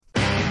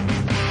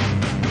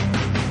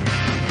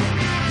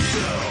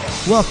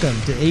Welcome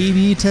to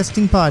A/B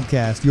Testing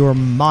Podcast, your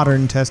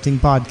modern testing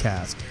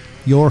podcast.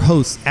 Your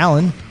hosts,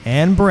 Alan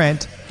and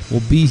Brent,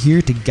 will be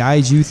here to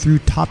guide you through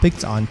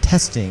topics on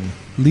testing,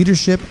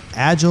 leadership,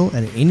 agile,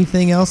 and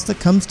anything else that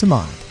comes to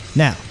mind.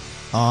 Now,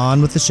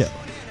 on with the show.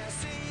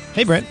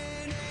 Hey, Brent.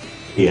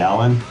 Hey,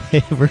 Alan.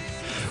 Hey,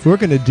 we're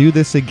going to do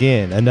this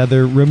again,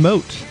 another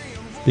remote,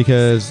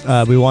 because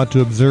we want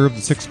to observe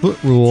the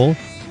 6-foot rule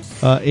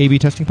A/B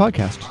Testing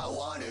Podcast.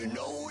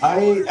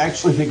 I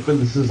actually think when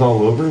this is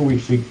all over,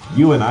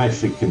 you and I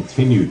should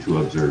continue to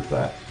observe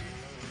that.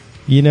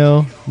 You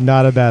know,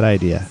 not a bad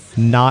idea.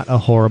 Not a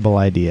horrible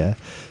idea.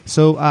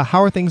 So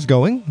how are things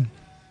going?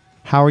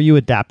 How are you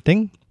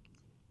adapting?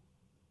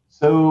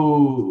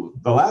 So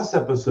the last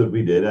episode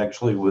we did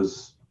actually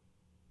was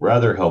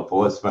rather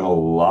helpful. I spent a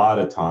lot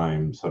of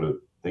time sort of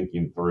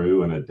thinking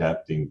through and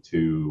adapting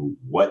to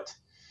what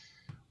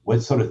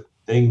sort of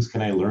things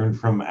can I learn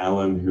from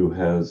Alan, who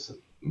has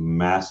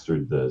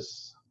mastered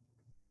this.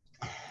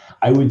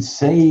 I would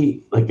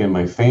say, like in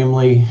my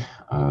family,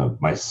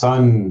 my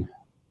son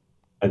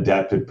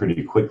adapted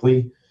pretty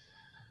quickly.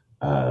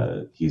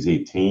 He's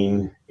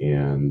 18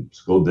 and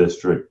school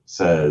district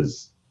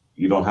says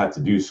you don't have to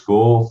do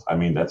school. I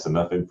mean, that's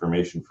enough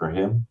information for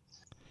him.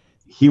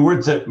 He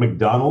works at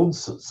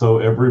McDonald's, so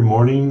every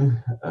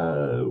morning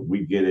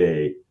we get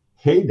a,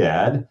 "Hey,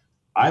 Dad,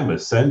 I'm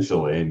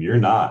essential and you're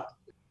not,"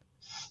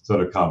 sort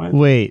of comment.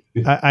 Wait,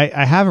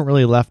 I haven't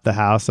really left the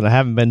house and I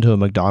haven't been to a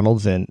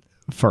McDonald's in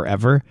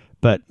forever,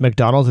 but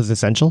McDonald's is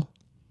essential?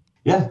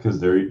 Yeah, because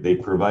they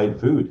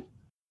provide food.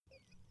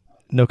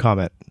 No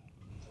comment.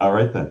 All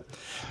right, then.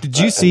 Did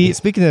you see,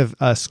 speaking of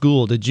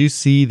school, did you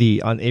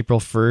see on April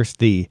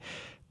 1st,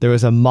 there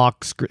was a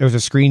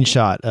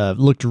screenshot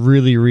looked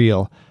really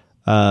real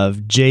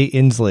of Jay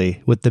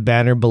Inslee with the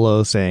banner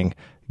below saying,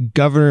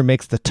 "Governor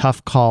makes the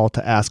tough call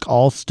to ask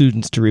all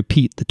students to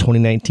repeat the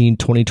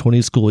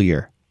 2019-2020 school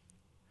year."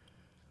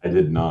 I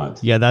did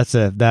not. Yeah,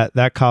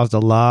 that caused a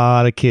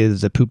lot of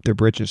kids to poop their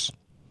britches.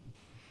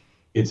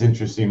 It's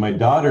interesting. My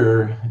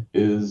daughter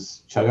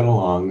is chugging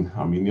along.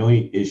 I mean, the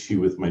only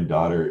issue with my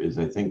daughter is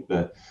I think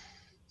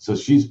so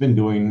she's been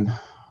doing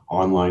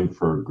online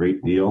for a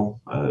great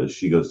deal.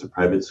 She goes to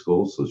private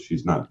school, so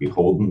she's not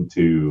beholden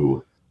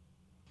to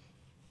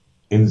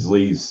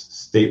Inslee's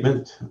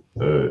statement.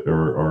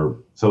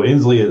 So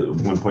Inslee at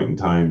one point in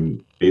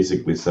time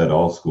basically said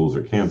all schools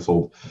are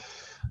canceled.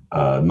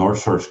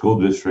 North Shore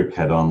School District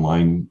had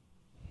online.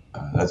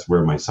 That's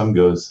where my son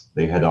goes.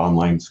 They had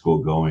online school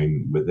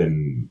going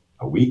within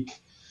a week.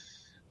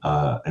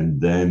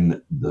 And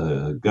then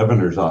the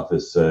governor's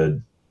office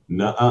said,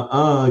 "No,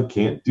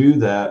 can't do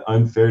that.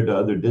 Unfair to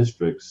other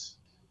districts."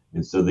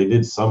 And so they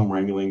did some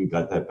wrangling,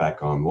 got that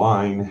back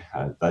online.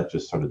 That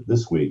just started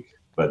this week.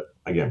 But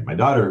again, my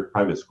daughter,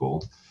 private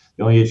school,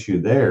 the only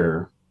issue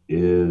there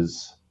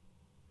is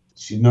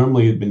she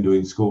normally had been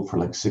doing school for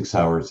like 6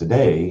 hours a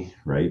day,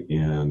 right?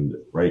 And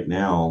right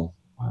now,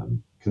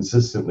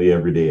 consistently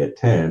every day at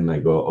 10, I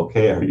go,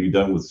 "Okay, are you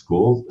done with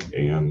school?"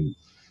 And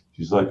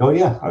she's like, "Oh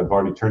yeah, I've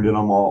already turned in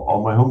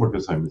all my homework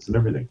assignments and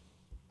everything."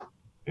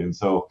 And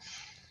so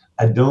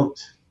I don't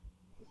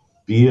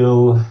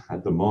feel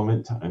at the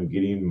moment I'm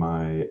getting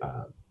my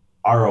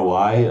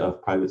ROI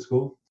of private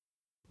school.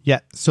 Yeah,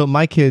 so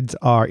my kids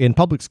are in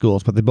public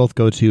schools, but they both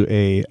go to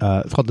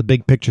it's called the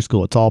Big Picture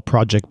School. It's all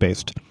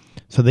project-based.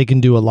 So they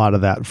can do a lot of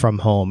that from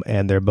home,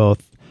 and they're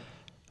both...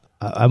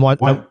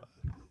 Alan,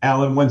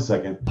 1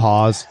 second.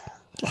 Pause.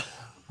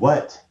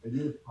 What? Are you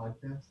doing a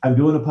podcast? I'm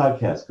doing a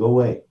podcast. Go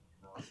away.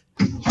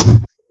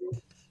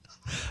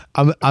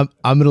 I'm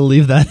going to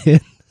leave that in.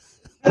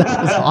 That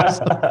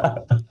was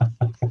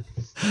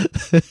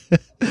awesome.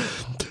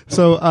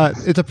 So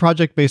it's a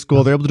project-based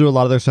school. They're able to do a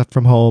lot of their stuff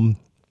from home.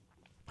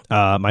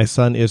 My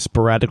son is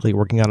sporadically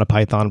working on a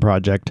Python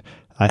project.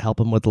 I help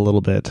him with a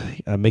little bit,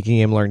 making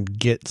him learn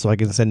Git so I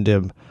can send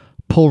him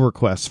pull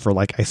requests for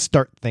I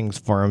start things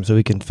for him so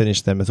he can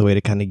finish them as a way to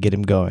kind of get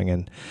him going.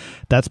 And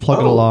that's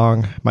plugging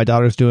along. My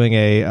daughter's doing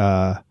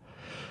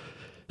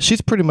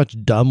she's pretty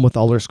much done with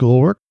all her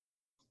schoolwork.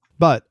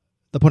 But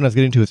the point I was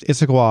getting to is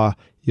Issaquah,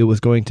 it was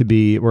going to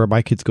be where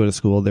my kids go to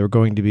school. They were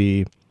going to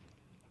be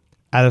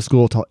out of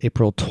school till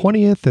April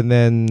 20th, and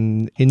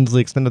then Inslee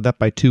extended that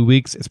by 2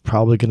 weeks. It's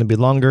probably going to be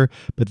longer,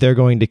 but they're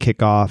going to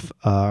kick off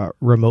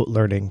remote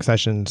learning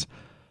sessions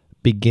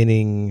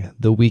beginning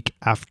the week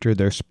after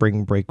their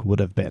spring break would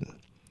have been.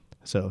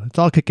 So it's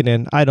all kicking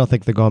in. I don't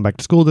think they're going back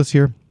to school this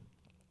year.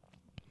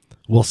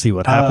 We'll see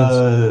what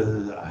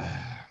happens.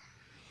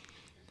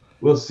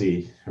 We'll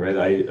see,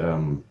 right?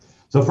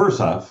 So first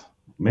off,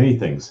 many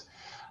things.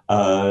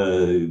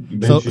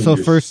 So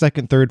first,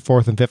 second, third,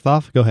 fourth, and fifth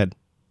off. Go ahead.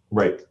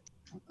 Right.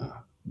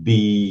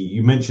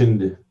 You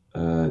mentioned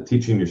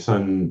teaching your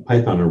son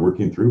Python or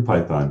working through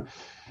Python.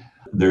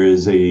 There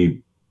is a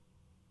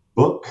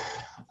book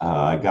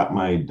I got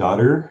my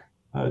daughter,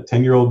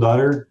 10-year-old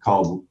daughter,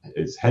 called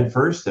it's Head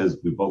First, as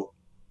we both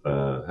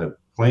have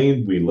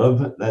claimed. We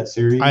love that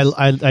series.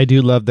 I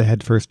do love the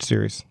Head First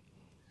series.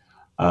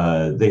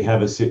 They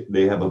have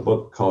a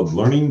book called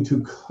Learning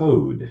to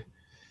Code,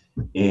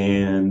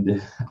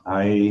 And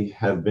I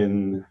have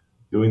been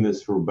doing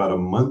this for about a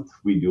month.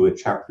 We do a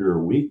chapter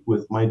a week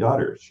with my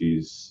daughter.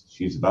 She's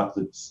about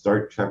to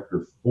start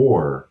chapter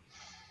 4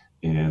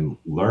 and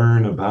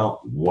learn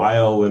about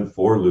while and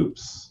for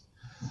loops.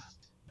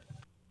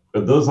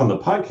 But those on the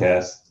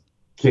podcast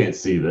can't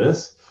see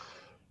this,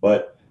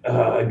 but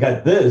I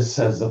got this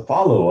as a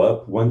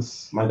follow-up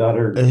once my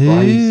daughter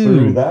grinds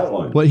through that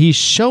one. What he's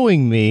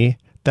showing me,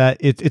 that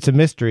it's a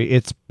mystery.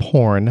 It's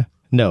porn.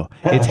 No,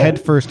 it's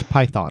Headfirst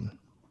Python.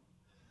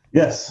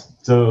 Yes.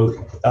 So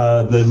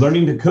the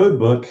Learning to Code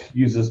book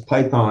uses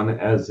Python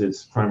as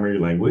its primary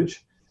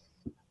language.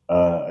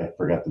 I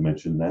forgot to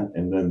mention that.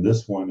 And then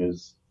this one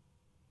is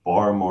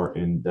far more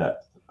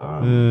in-depth.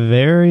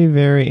 Very,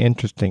 very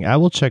interesting. I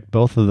will check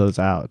both of those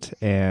out.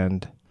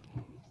 And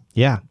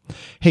yeah.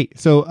 Hey,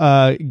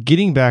 so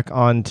getting back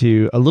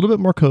onto a little bit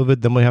more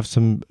COVID, then we have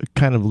some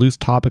kind of loose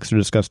topics to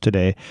discuss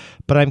today.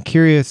 But I'm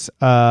curious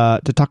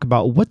to talk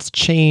about what's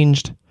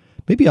changed.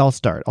 Maybe I'll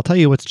start. I'll tell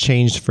you what's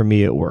changed for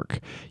me at work.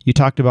 You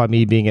talked about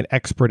me being an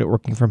expert at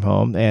working from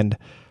home, and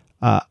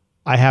I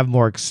have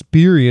more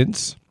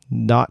experience,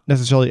 not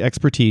necessarily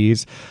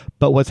expertise,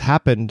 but what's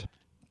happened,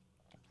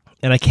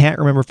 and I can't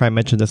remember if I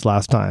mentioned this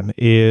last time,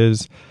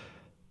 is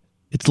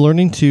it's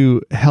learning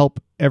to help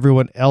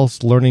everyone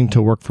else learning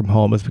to work from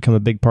home has become a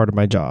big part of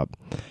my job.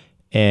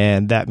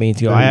 And that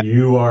means, you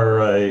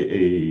are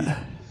a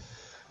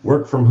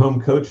work from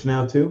home coach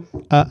now too?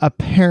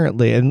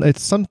 Apparently, and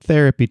it's some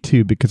therapy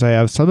too, because I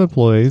have some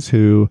employees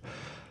who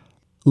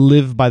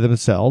live by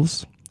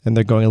themselves and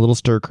they're going a little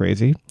stir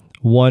crazy.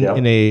 One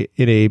in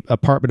a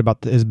apartment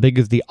about as big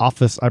as the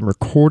office I'm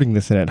recording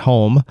this in at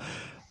home.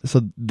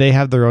 So they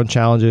have their own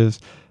challenges.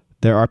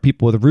 There are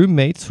people with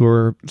roommates who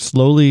are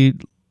slowly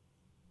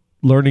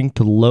learning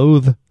to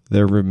loathe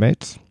their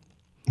roommates.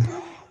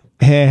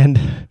 And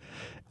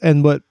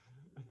what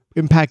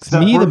impacts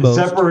me the most...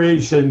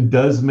 Separation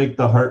does make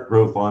the heart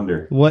grow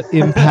fonder. What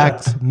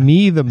impacts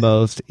me the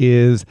most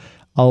is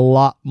a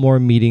lot more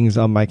meetings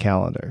on my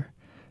calendar.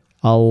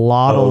 A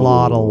lot.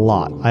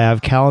 I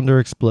have calendar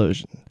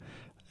explosion.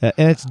 And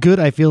it's good.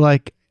 I feel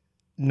like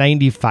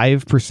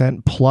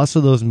 95% plus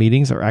of those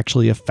meetings are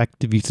actually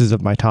effective uses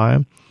of my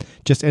time.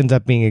 Just ends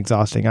up being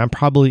exhausting. I'm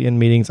probably in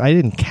meetings. I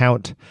didn't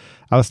count.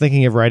 I was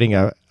thinking of writing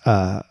a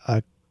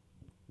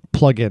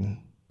plugin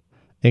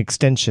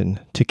extension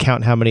to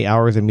count how many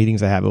hours of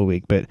meetings I have a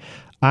week, but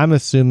I'm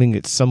assuming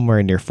it's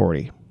somewhere near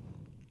 40.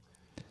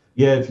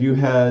 Yeah, if you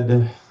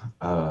had,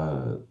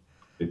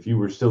 if you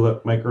were still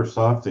at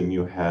Microsoft and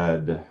you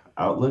had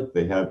Outlook,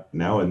 they have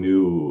now a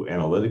new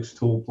analytics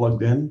tool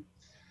plugged in.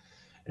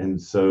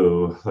 And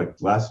so,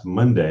 like last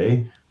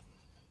Monday,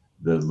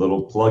 the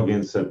little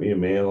plugin sent me a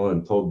mail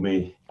and told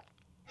me,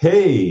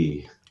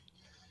 "Hey,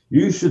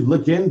 you should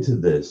look into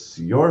this.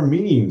 Your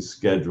meeting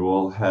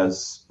schedule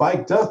has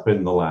spiked up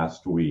in the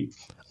last week."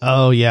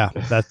 Oh yeah,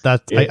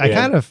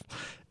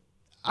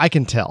 I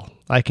can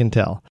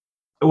tell.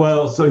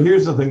 Well, so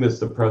here's the thing that's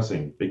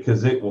depressing,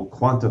 because it will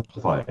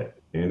quantify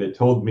it, and it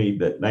told me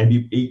that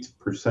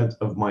 98%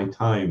 of my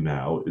time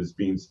now is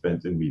being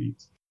spent in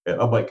meetings. And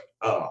I'm like,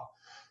 oh,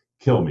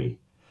 kill me.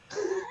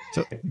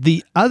 So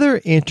the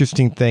other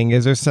interesting thing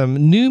is there's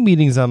some new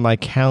meetings on my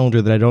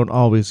calendar that I don't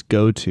always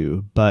go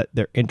to, but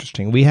they're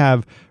interesting. We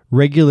have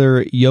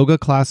regular yoga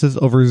classes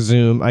over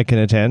Zoom I can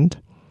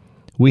attend.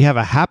 We have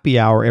a happy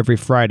hour every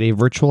Friday,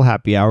 virtual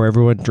happy hour.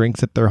 Everyone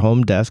drinks at their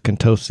home desk and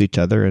toasts each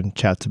other and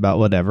chats about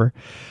whatever.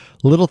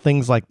 Little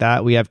things like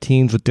that. We have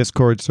teams with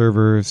Discord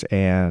servers,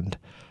 and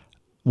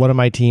one of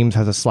my teams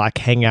has a Slack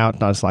Hangout,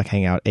 not a Slack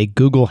Hangout, a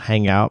Google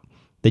Hangout.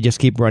 They just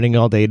keep running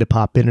all day to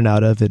pop in and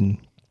out of. And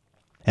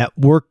at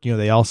work,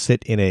 they all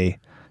sit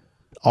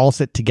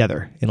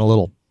together in a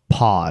little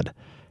pod,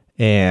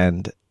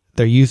 and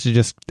they're used to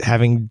just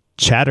having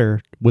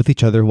chatter with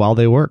each other while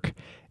they work.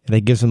 And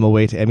it gives them a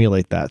way to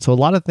emulate that. So a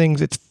lot of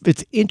things,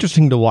 it's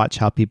interesting to watch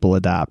how people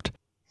adapt.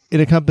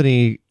 In a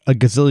company a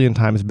gazillion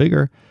times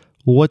bigger,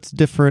 what's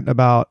different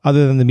about,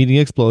 other than the meeting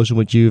explosion,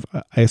 which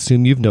I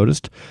assume you've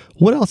noticed,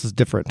 what else is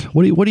different?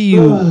 What are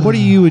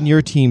you and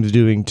your teams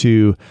doing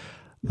to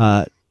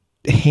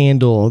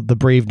handle the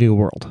brave new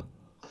world?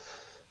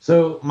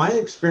 So my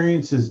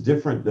experience is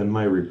different than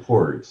my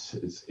reports.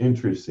 It's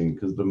interesting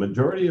because the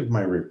majority of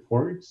my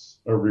reports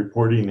are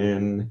reporting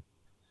in.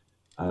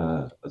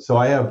 So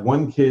I have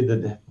one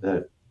kid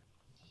that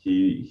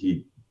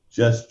he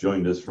just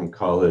joined us from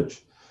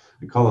college.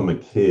 I call him a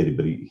kid,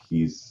 but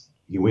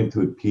he went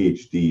to a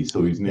PhD,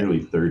 so he's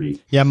nearly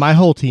 30. Yeah, my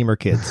whole team are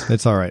kids.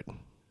 It's all right.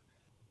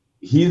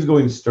 He's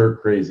going stir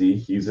crazy.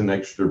 He's an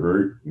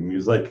extrovert, and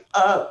he's like,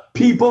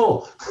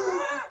 people.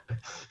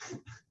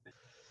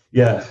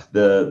 Yeah,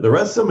 the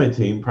rest of my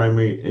team,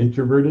 primarily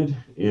introverted,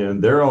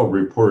 and they're all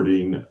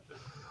reporting,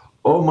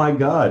 "Oh my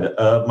God,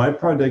 my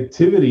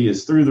productivity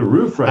is through the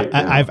roof right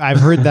now." I've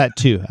heard that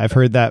too. I've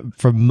heard that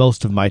from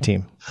most of my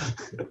team.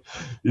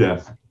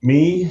 Yeah,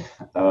 me,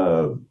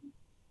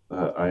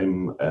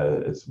 I'm,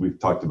 as we've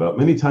talked about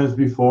many times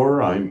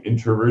before, I'm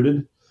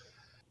introverted.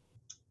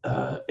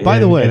 By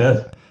the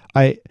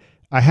way,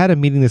 I had a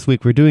meeting this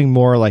week. We're doing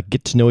more like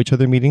get to know each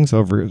other meetings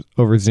over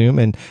Zoom,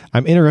 and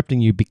I'm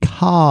interrupting you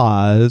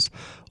because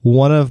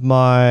one of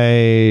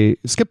my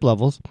skip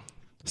levels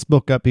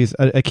spoke up. He's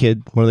a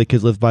kid. One of the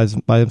kids lives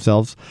by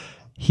themselves.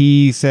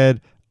 He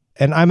said,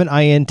 and I'm an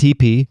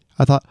INTP.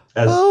 I thought,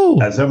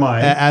 as am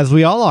I. As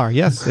we all are.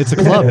 Yes, it's a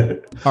club.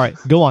 All right,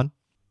 go on.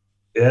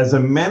 As a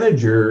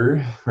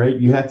manager, right,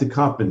 you have to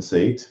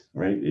compensate,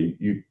 right?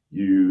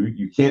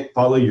 You can't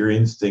follow your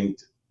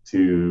instinct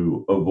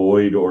to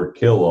avoid or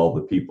kill all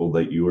the people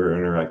that you are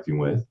interacting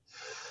with.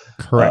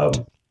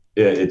 Correct.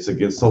 It's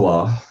against the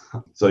law.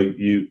 So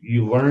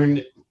you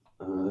learn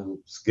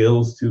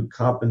skills to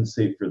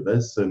compensate for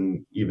this,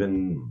 and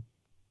even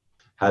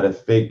how to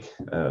fake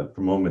for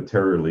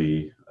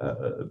momentarily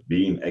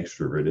being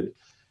extroverted.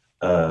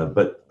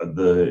 But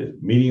the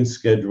meeting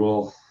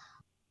schedule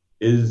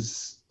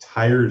is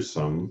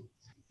tiresome,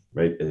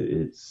 right?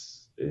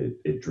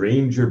 It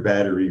drains your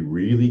battery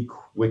really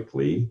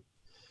quickly,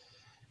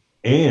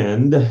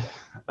 and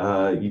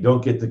you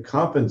don't get to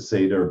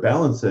compensate or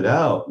balance it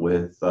out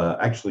with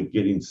actually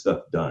getting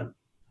stuff done,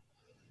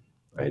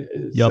 right?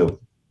 Yep. So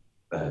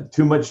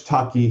too much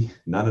talky,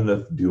 not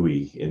enough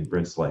doey in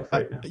Brent's life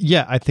right now.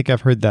 Yeah, I think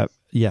I've heard that.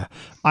 Yeah,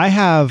 I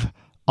have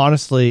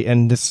honestly,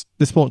 and this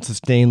won't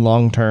sustain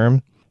long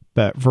term,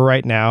 but for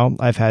right now,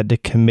 I've had to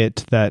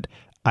commit that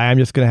I am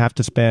just going to have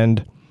to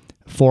spend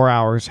 4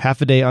 hours,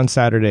 half a day on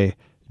Saturday,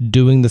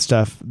 doing the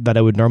stuff that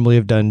I would normally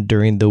have done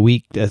during the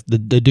week,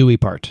 the Dewey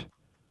part.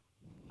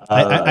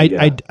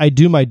 I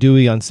do my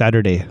Dewey on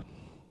Saturday.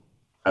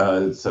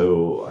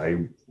 So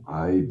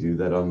I do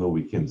that on the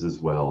weekends as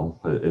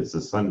well. It's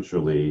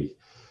essentially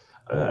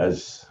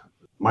as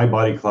my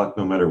body clock.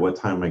 No matter what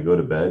time I go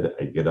to bed,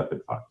 I get up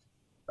at 5.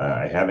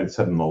 I haven't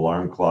set an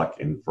alarm clock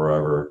in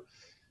forever.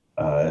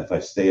 If I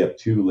stay up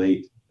too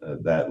late,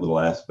 that little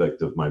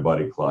aspect of my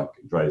body clock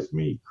drives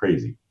me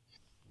crazy.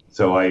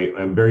 So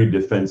I'm very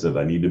defensive.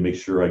 I need to make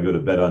sure I go to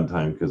bed on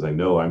time because I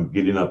know I'm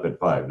getting up at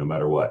 5 no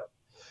matter what.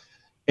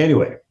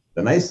 Anyway,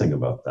 the nice thing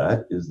about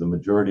that is the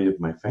majority of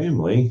my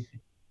family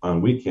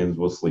on weekends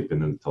will sleep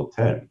in until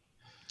 10.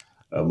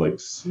 I'm like,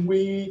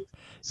 sweet.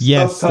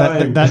 Yes,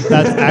 that's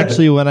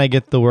actually when I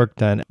get the work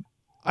done.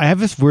 I have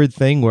this weird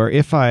thing where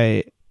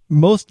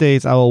most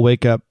days I will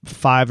wake up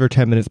 5 or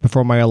 10 minutes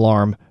before my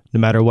alarm, no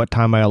matter what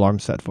time my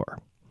alarm's set for.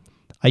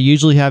 I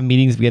usually have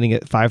meetings beginning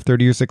at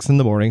 5:30 or 6 in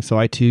the morning, so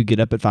I too get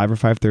up at 5 or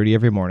 5:30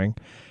 every morning,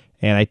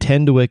 and I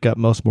tend to wake up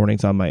most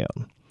mornings on my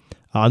own.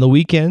 On the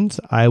weekends,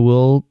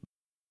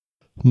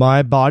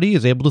 my body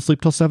is able to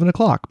sleep till 7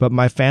 o'clock, but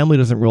my family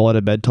doesn't roll out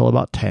of bed till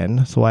about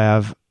 10, so I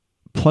have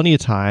plenty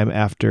of time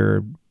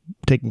after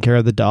taking care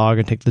of the dog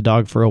and take the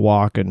dog for a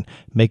walk and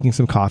making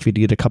some coffee to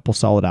get a couple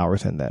solid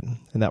hours in then,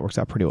 and that works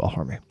out pretty well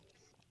for me.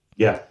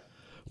 Yeah.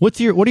 What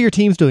are your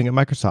teams doing at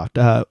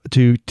Microsoft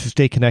to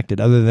stay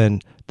connected other than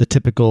the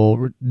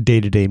typical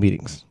day-to-day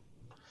meetings?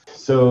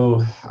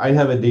 So I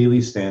have a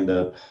daily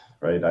stand-up,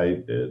 right?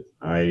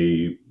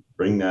 I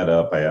bring that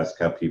up. I ask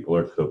how people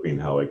are coping,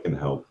 how I can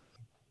help.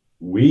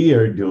 We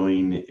are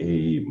doing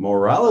a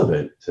morale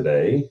event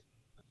today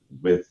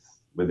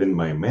within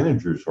my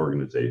manager's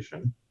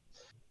organization.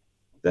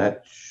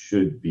 That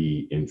should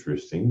be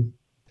interesting.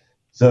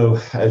 So,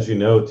 as you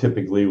know,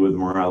 typically with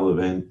morale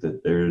event,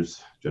 that there's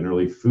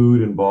generally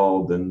food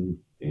involved and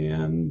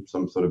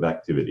some sort of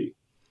activity.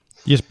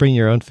 You just bring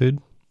your own food?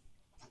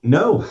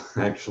 No,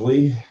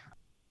 actually.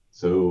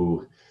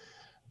 So,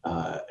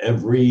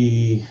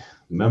 every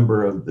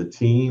member of the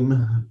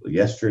team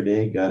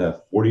yesterday got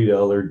a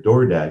 $40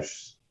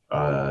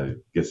 DoorDash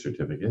gift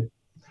certificate,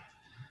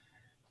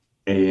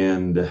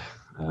 and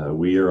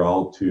we are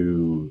all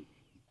to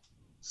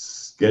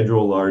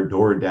schedule our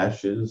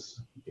DoorDashes.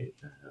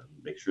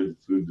 Make sure the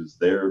food is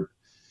there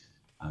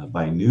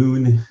by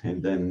noon,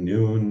 and then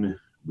noon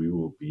we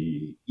will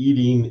be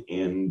eating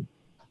and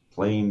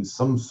playing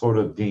some sort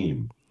of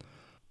game.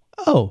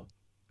 Oh,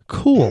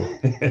 cool.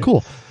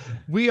 Cool.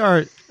 We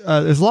are,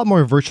 there's a lot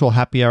more virtual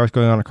happy hours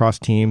going on across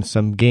teams,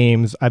 some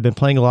games. I've been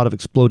playing a lot of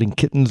Exploding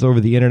Kittens over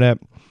the internet,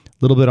 a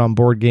little bit on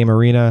Board Game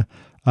Arena.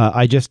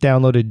 I just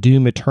downloaded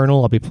Doom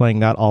Eternal. I'll be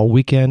playing that all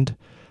weekend.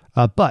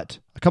 But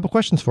a couple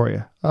questions for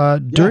you.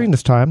 During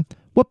this time,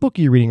 what book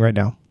are you reading right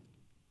now?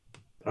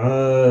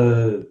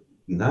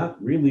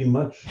 Not really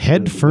much.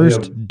 Head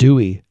First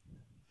Dewey.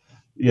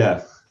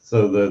 Yeah.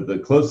 So the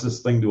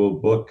closest thing to a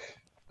book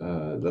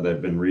that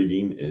I've been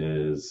reading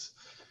is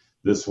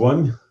this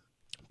one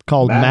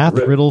called Math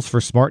Riddles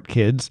for Smart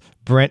Kids.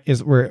 Brent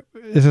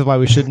this is why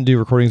we shouldn't do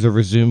recordings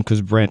over Zoom,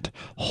 because Brent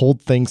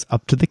hold things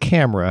up to the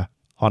camera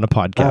on a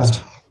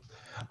podcast.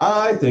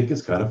 I think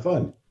it's kind of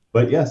fun.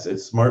 But yes,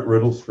 it's smart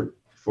riddles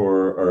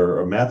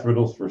or math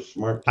riddles for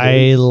smart kids.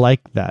 I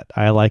like that.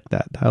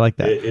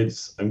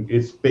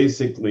 It's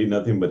basically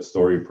nothing but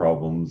story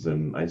problems,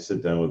 and I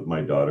sit down with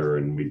my daughter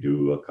and we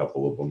do a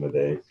couple of them a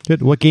day.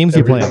 Good. What games are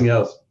you playing? Everything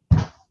else,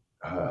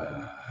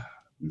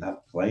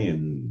 not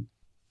playing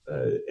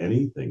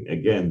anything.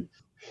 Again,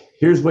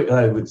 here's what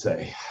I would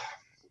say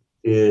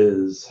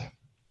is,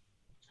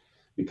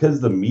 because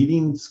the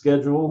meeting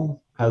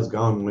schedule has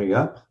gone way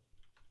up,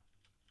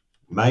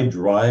 my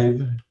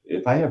drive,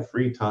 if I have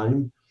free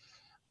time,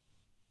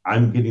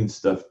 I'm getting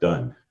stuff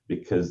done,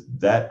 because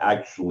that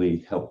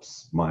actually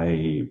helps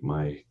my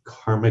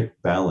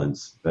karmic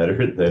balance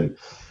better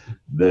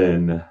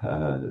than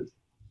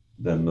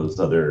those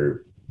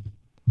other,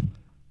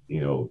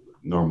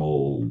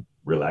 normal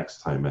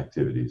relaxed time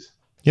activities.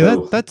 Yeah,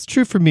 So that's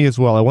true for me as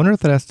well. I wonder if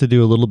that has to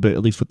do a little bit,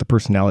 at least with the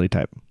personality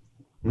type.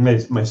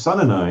 my son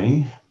and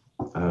I,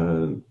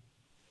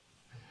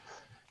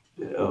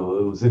 it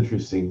was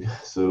interesting.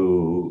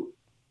 So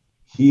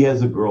he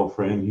has a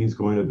girlfriend. He's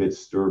going a bit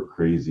stir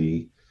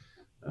crazy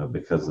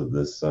because of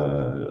this.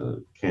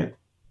 Can't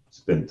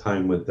spend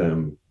time with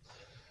them,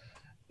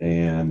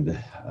 and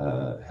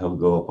he'll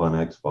go up on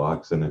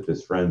Xbox. And if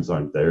his friends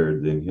aren't there,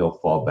 then he'll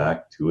fall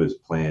back to his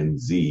plan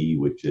Z,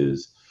 which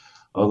is,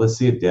 oh, let's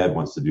see if Dad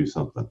wants to do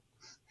something.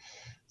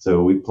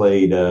 So we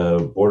played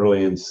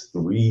Borderlands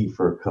 3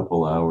 for a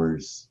couple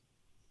hours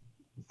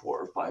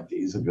 4 or 5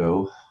 days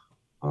ago.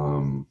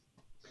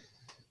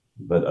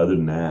 But other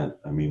than that,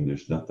 I mean,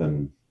 there's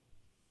nothing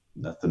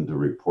to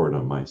report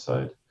on my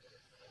side.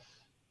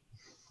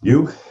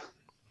 You?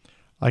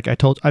 Like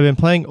I've been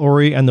playing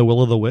Ori and the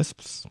Will of the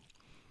Wisps.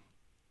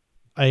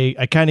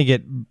 I kind of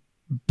get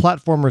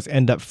platformers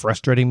end up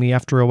frustrating me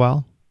after a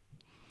while.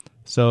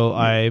 So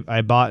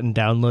I bought and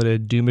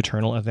downloaded Doom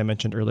Eternal, as I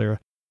mentioned earlier,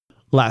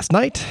 last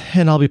night,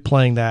 and I'll be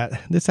playing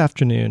that this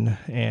afternoon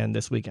and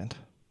this weekend.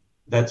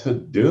 That's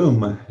what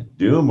Doom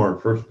or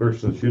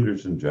first-person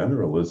shooters in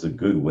general is a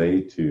good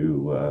way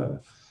to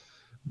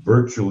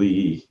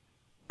virtually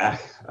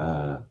act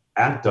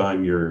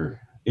on your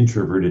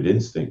introverted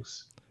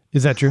instincts.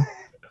 Is that true?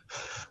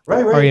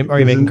 Right. Are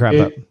you making crap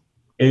up?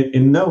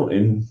 In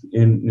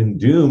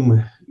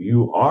Doom,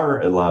 you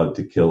are allowed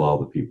to kill all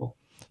the people.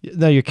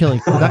 No, you're killing.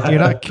 You're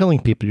not killing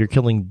people. You're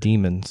killing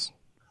demons.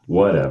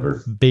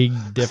 Whatever. Big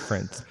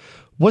difference.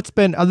 What's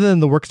been, other than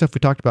the work stuff we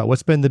talked about,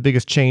 what's been the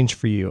biggest change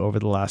for you over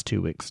the last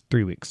 2 weeks,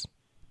 3 weeks?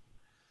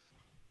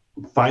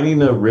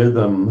 Finding a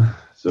rhythm.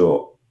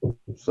 So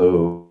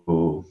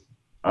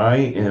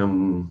I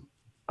own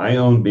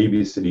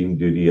babysitting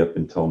duty up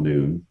until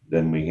noon.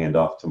 Then we hand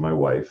off to my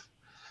wife.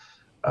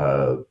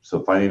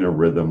 So finding a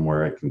rhythm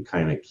where I can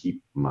kind of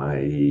keep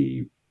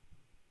my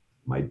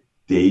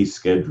day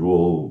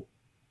schedule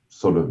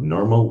sort of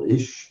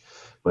normal-ish,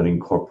 but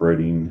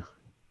incorporating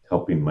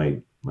helping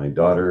my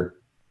daughter.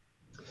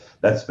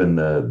 That's been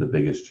the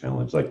biggest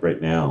challenge. Like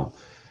right now,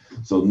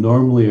 so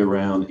normally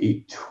around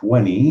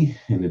 8:20,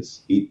 and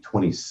it's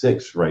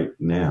 8:26 right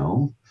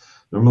now.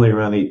 Normally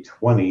around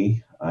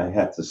 8:20, I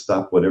have to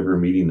stop whatever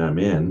meeting I'm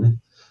in,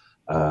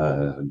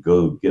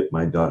 go get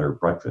my daughter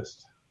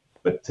breakfast.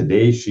 But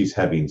today she's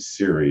having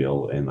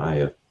cereal, and I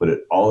have put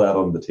it all out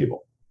on the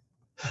table.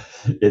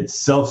 It's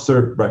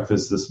self-serve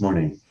breakfast this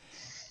morning.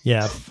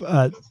 Yeah.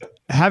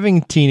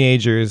 Having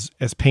teenagers,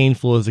 as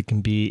painful as it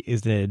can be,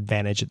 is an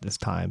advantage at this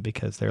time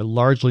because they're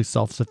largely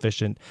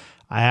self-sufficient.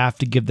 I have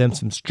to give them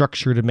some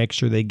structure to make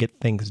sure they get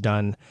things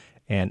done.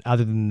 And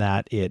other than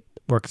that, it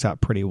works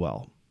out pretty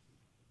well.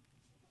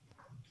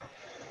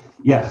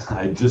 Yeah,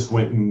 I just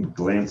went and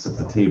glanced at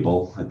the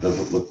table. It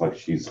doesn't look like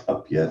she's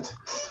up yet.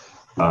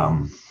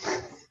 Oh,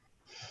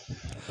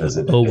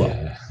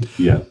 well.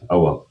 Yeah,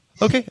 oh, well.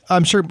 Okay,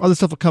 I'm sure other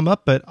stuff will come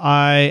up, but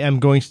I am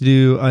going to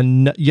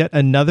do yet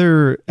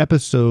another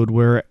episode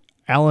where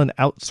Alan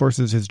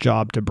outsources his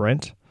job to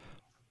Brent.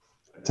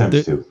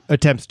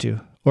 Attempts to,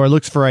 or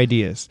looks for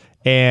ideas.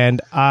 And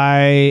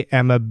I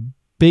am a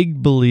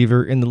big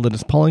believer in the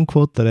Linus Pauling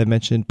quote that I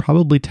mentioned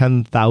probably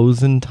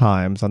 10,000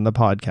 times on the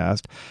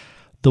podcast.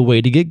 The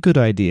way to get good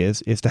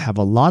ideas is to have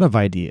a lot of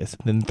ideas,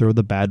 then throw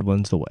the bad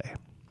ones away.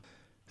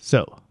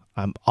 So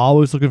I'm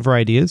always looking for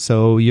ideas,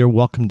 so you're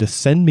welcome to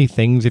send me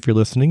things if you're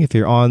listening. If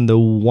you're on the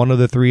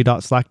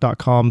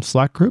oneofthe3.slack.com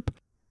Slack group,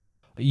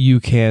 you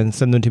can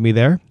send them to me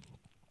there.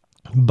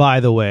 By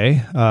the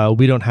way,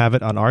 we don't have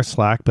it on our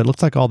Slack, but it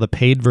looks like all the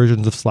paid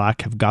versions of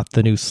Slack have got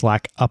the new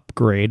Slack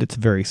upgrade. It's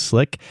very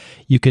slick.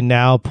 You can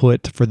now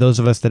put, for those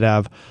of us that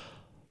have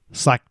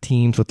Slack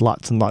teams with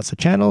lots and lots of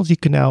channels, you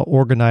can now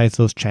organize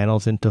those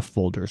channels into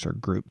folders or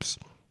groups.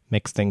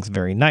 Makes things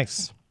very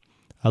nice.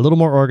 A little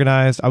more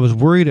organized. I was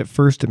worried at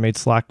first it made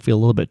Slack feel a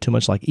little bit too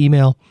much like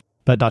email,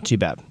 but not too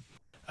bad.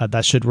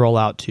 That should roll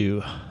out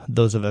to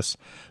those of us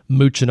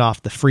mooching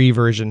off the free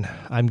version,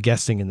 I'm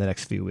guessing, in the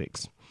next few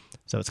weeks.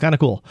 So it's kind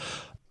of cool.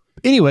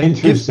 Anyway.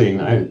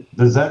 Interesting.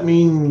 Does that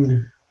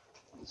mean,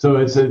 so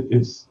it's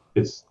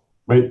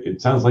right,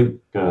 it sounds like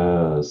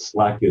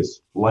Slack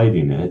is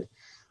flighting it.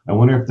 I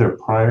wonder if they're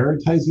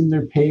prioritizing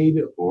their paid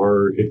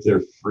or if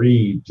they're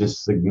free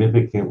just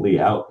significantly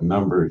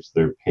outnumbers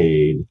their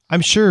paid.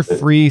 I'm sure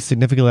free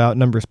significantly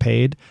outnumbers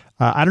paid.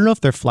 I don't know if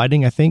they're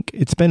flighting. I think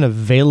it's been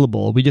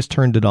available. We just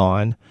turned it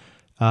on.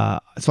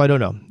 So I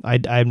don't know.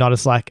 I'm not a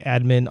Slack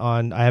admin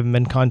on. I haven't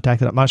been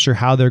contacted. I'm not sure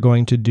how they're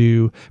going to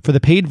do. For the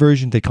paid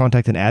version, they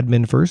contact an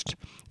admin first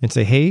and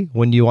say, hey,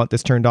 when do you want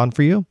this turned on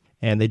for you?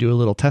 and they do a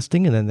little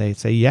testing, and then they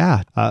say,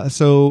 yeah.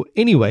 So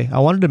anyway, I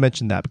wanted to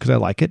mention that because I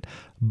like it,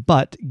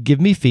 but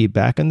give me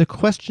feedback. And the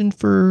question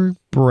for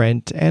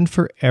Brent and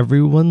for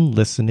everyone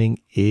listening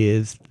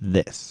is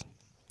this.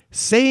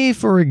 Say,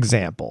 for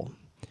example,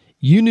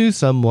 you knew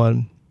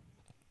someone,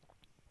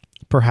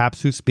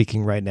 perhaps who's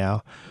speaking right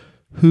now,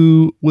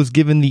 who was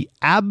given the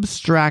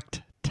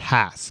abstract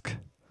task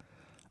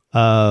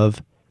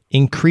of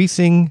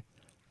increasing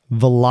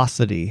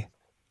velocity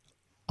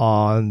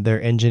on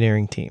their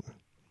engineering team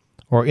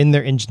or in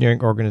their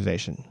engineering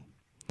organization,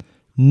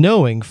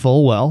 knowing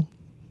full well,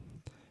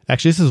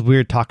 actually, this is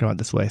weird talking about it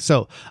this way.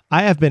 So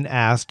I have been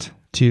asked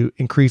to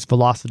increase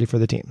velocity for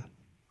the team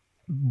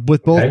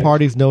with both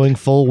parties knowing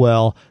full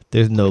well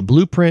there's no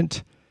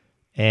blueprint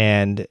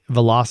and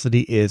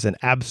velocity is an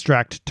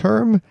abstract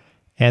term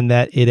and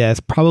that it has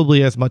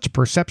probably as much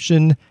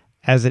perception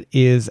as it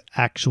is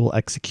actual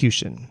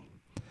execution.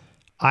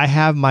 I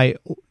have my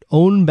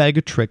own bag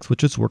of tricks,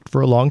 which has worked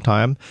for a long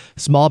time.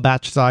 Small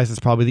batch size is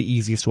probably the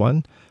easiest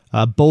one,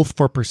 both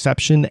for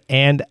perception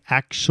and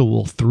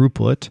actual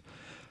throughput.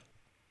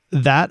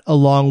 That,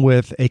 along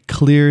with a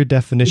clear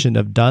definition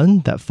of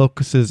done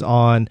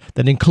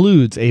that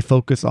includes a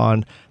focus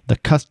on the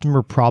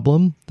customer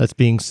problem that's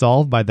being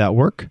solved by that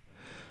work.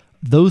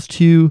 Those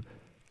two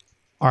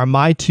are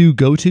my two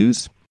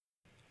go-tos,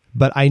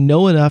 but I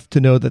know enough to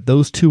know that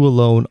those two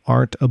alone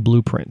aren't a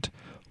blueprint.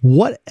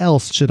 What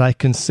else should I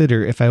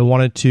consider if I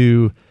wanted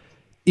to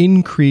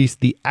increase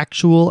the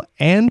actual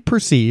and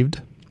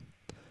perceived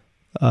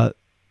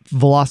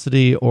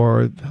velocity,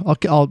 or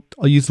I'll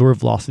use the word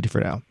velocity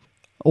for now.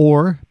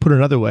 Or put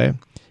another way,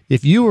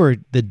 if you were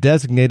the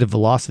designated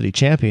velocity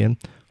champion,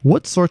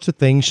 what sorts of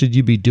things should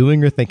you be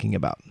doing or thinking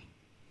about?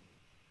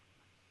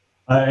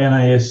 And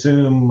I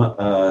assume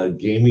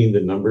gaming the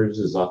numbers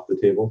is off the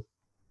table?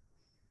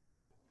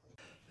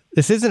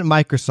 This isn't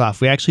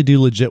Microsoft. We actually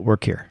do legit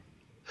work here.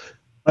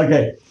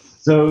 Okay,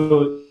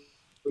 so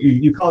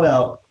you called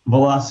out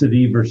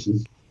velocity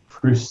versus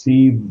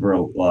perceived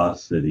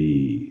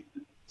velocity.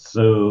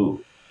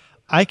 So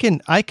I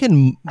can.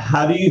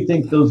 How do you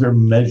think those are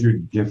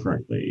measured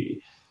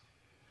differently?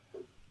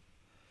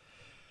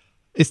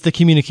 It's the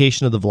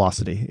communication of the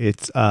velocity.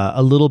 It's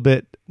a little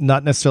bit,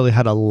 not necessarily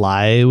how to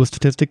lie with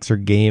statistics or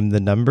game the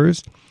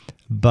numbers,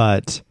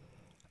 but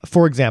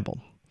for example,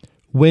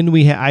 when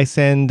I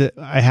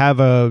have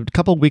a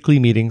couple weekly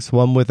meetings,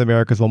 one with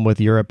Americas, one with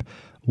Europe,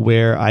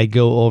 where I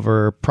go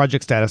over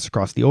project status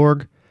across the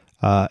org,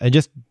 and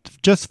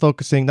just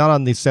focusing not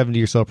on these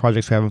 70 or so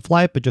projects we have in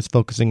flight, but just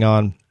focusing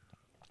on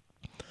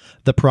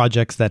the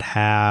projects that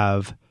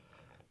have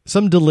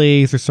some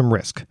delays or some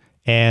risk.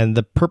 And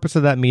the purpose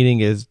of that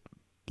meeting is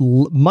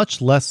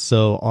much less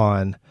so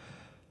on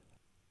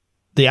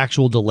the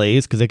actual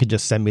delays, because they could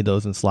just send me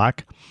those in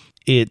Slack.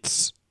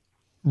 It's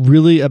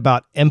really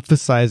about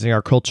emphasizing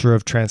our culture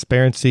of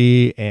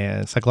transparency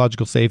and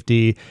psychological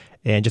safety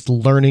and just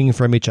learning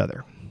from each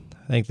other.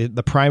 I think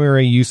the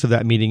primary use of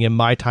that meeting in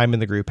my time in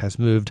the group has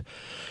moved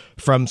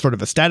from sort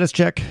of a status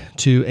check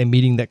to a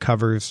meeting that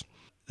covers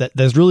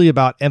that's really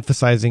about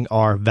emphasizing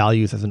our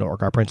values as an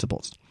org, our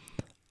principles.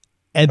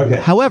 And okay.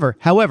 However,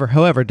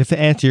 to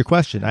answer your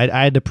question,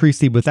 I had to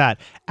precede with that.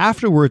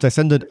 Afterwards, I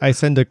send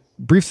a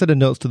brief set of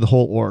notes to the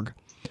whole org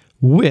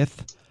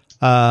with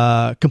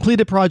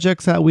completed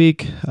projects that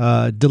week,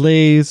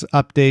 delays,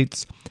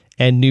 updates,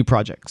 and new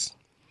projects.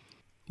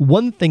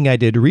 One thing I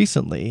did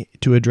recently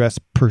to address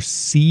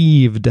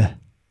perceived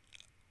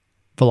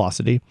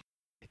velocity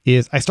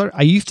is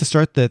I used to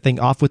start the thing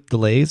off with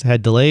delays. I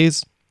had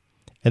delays,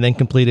 and then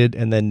completed,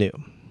 and then new.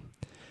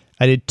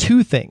 I did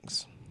two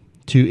things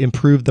to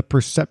improve the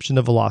perception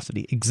of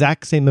velocity.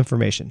 Exact same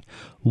information.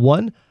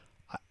 One,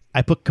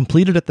 I put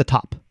completed at the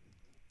top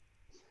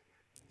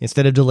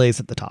instead of delays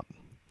at the top.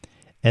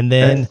 And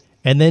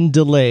then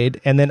delayed.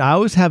 And then I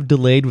always have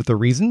delayed with a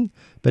reason,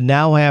 but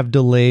now I have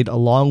delayed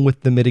along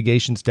with the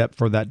mitigation step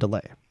for that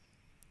delay.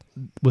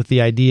 With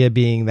the idea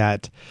being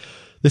that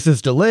this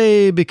is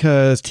delay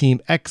because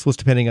team X was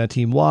depending on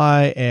team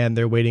Y and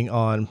they're waiting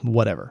on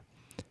whatever.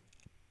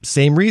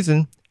 Same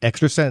reason,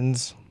 extra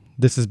sentence.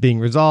 This is being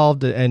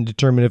resolved and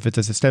determine if it's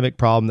a systemic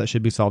problem that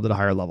should be solved at a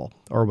higher level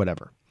or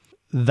whatever.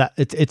 That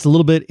it's a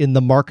little bit in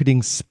the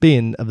marketing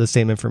spin of the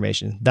same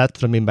information. That's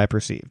what I mean by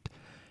perceived.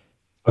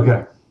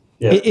 Okay.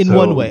 Yeah, in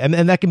one way, and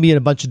that can be in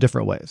a bunch of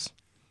different ways.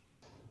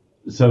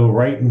 So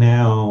right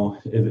now,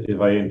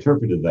 if I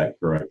interpreted that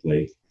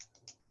correctly,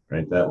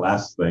 right, that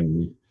last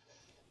thing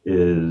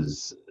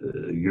is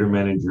your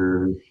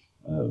manager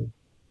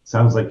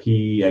sounds like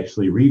he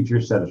actually reads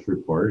your status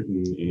report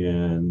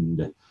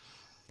and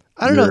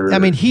I don't know. I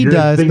mean, he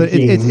does, but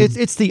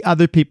it's the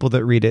other people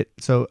that read it.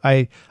 So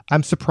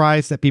I'm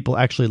surprised that people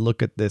actually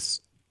look at this.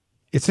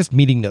 It's just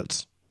meeting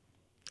notes.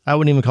 I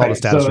wouldn't even call it a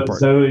status report.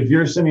 So if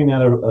you're sending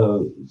out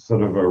a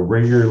sort of a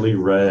regularly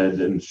read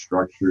and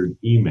structured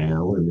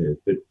email, and if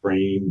it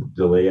framed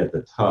delay at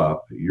the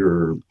top,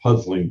 you're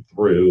puzzling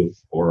through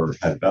or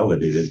have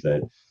validated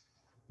that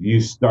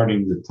you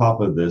starting the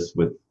top of this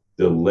with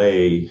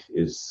delay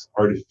is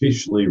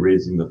artificially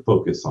raising the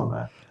focus on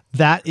that.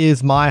 That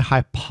is my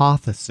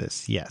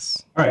hypothesis.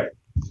 Yes. All right.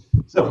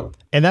 So,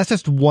 and that's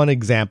just one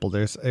example.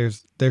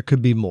 There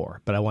could be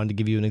more, but I wanted to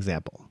give you an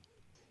example.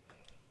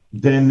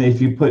 Then if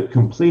you put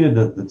completed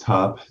at the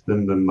top,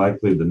 then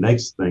likely the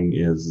next thing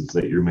is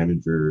that your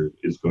manager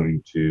is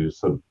going to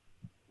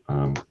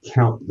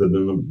count the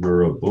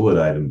number of bullet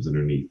items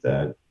underneath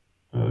that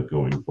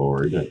going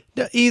forward.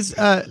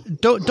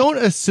 Don't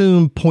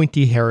assume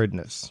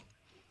pointy-hairedness.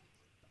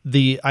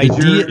 The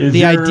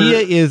idea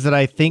is that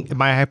I think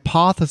my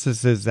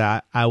hypothesis is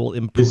that I will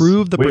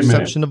improve the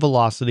perception of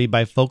velocity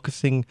by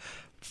focusing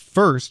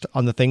first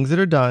on the things that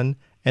are done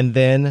and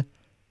then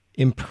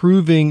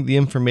improving the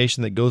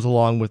information that goes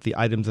along with the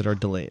items that are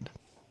delayed.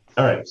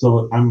 All right,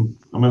 so I'm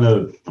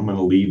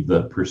gonna leave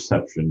the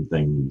perception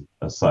thing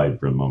aside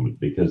for a moment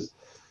because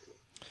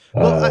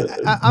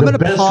I'm going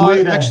to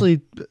pause.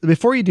 Actually,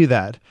 before you do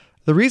that,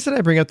 the reason I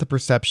bring up the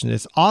perception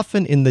is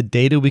often in the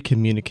data we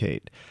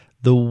communicate.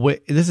 The way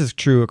this is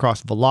true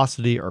across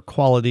velocity or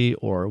quality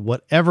or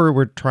whatever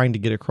we're trying to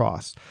get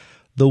across.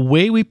 The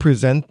way we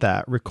present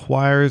that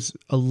requires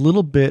a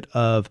little bit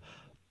of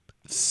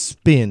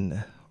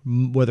spin,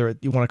 whether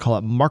you want to call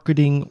it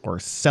marketing or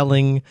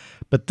selling,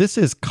 but this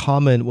is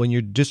common when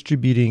you're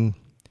distributing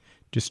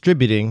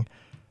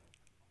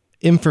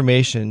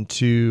information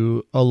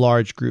to a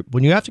large group.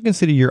 When you have to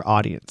consider your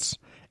audience,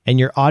 and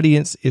your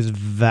audience is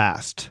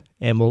vast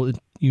and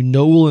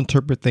will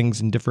interpret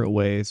things in different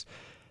ways.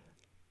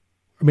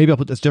 Or maybe I'll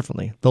put this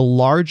differently. The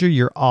larger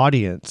your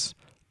audience,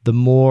 the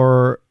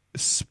more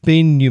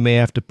spin you may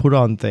have to put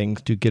on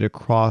things to get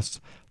across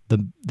the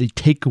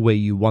takeaway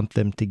you want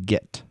them to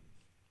get.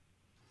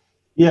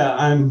 Yeah,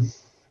 I'm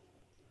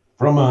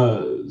from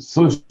a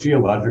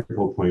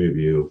sociological point of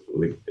view,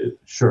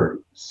 sure,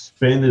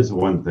 spin is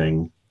one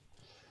thing,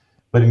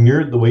 but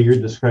the way you're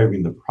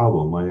describing the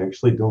problem, I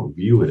actually don't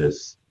view it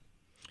as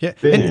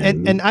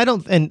spin.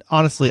 And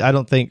honestly, I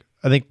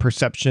think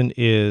perception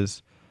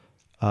is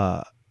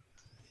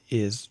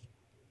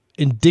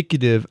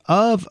indicative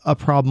of a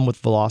problem with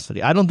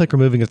velocity. I don't think we're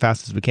moving as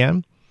fast as we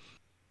can.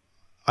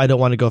 I don't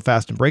want to go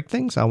fast and break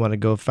things. I want to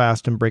go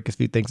fast and break as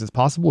few things as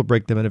possible,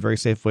 break them in a very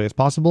safe way as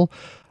possible.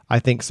 I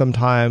think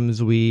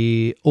sometimes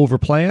we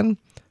overplan,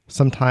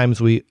 sometimes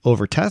we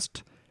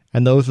overtest,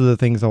 and those are the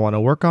things I want to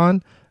work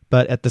on.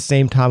 But at the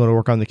same time, I want to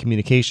work on the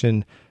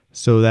communication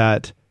so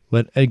that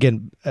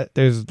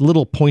there's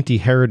little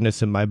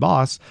pointy-hairedness in my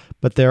boss,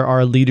 but there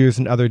are leaders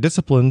in other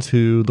disciplines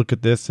who look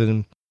at this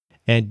and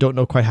don't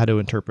know quite how to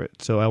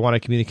interpret. So I want to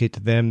communicate to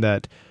them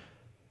that,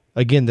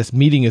 again, this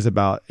meeting is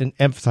about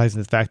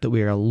emphasizing the fact that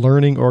we are a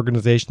learning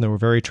organization, that we're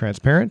very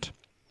transparent.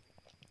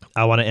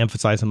 I want to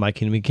emphasize in my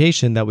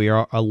communication that we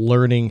are a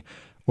learning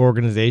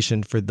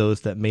organization for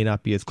those that may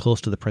not be as close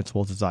to the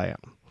principles as I am.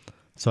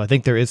 So I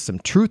think there is some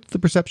truth to the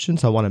perception,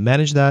 so I want to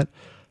manage that.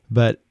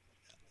 But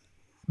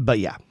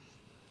yeah.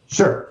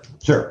 Sure.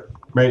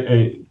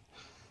 Right.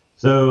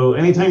 So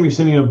anytime you're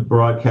sending a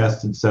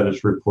broadcasted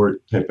status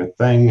report type of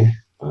thing,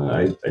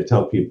 I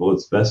tell people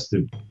it's best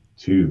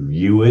to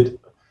view it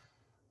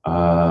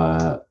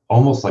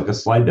almost like a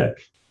slide deck,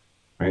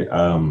 right?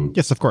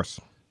 Yes, of course.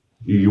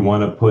 You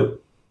want to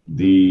put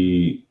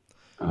the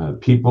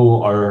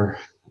people are,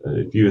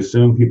 if you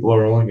assume people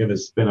are only going to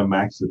spend a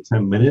max of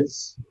 10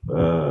 minutes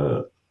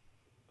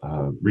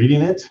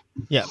reading it.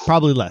 Yeah,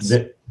 probably less.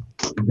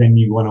 Then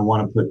you want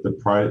to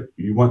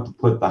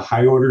put the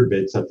high order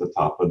bits at the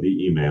top of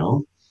the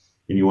email,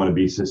 and you want to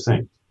be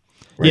succinct.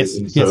 Right? Yes.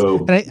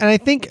 And I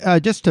think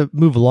just to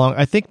move along,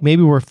 I think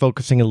maybe we're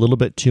focusing a little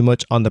bit too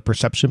much on the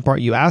perception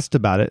part. You asked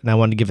about it, and I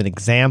wanted to give an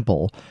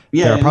example.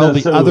 Yeah, there are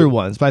probably other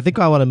ones, but I think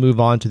I want to move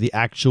on to the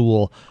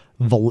actual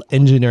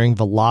engineering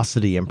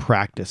velocity in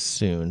practice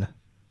soon.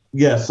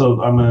 Yeah,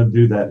 so I'm going to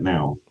do that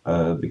now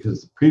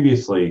because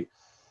previously,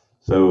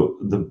 so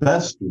the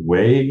best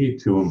way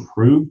to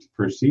improve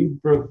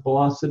perceived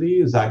velocity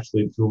is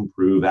actually to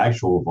improve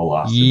actual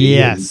velocity.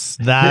 Yes,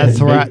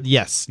 that's right.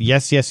 Yes.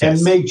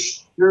 And make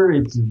sure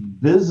it's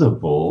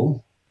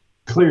visible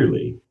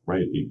clearly,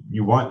 right?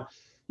 You want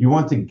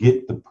to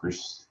get the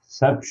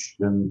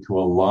perception to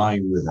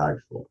align with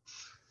actual.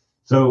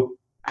 So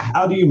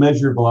how do you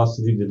measure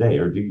velocity today,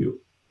 or do you?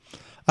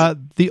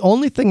 The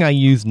only thing I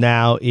use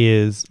now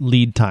is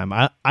lead time.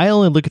 I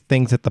only look at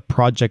things at the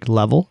project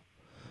level.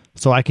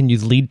 So I can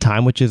use lead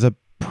time, which is a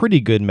pretty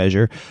good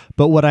measure.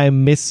 But what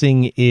I'm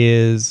missing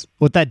is,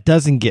 what that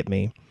doesn't get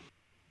me,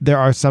 there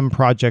are some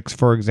projects,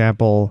 for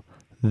example,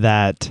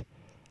 that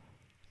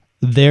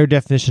their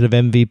definition of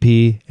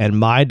MVP and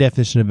my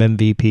definition of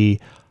MVP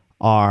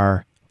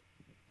are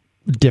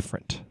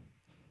different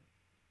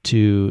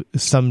to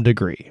some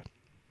degree.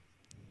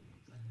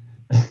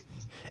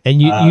 And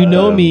you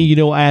know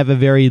me, I have a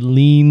very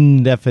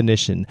lean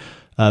definition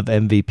of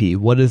MVP.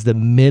 What is the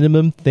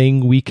minimum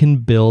thing we can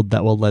build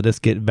that will let us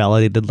get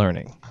validated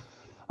learning?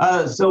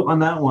 So on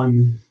that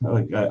one,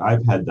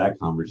 I've had that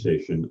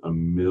conversation a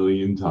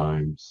million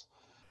times.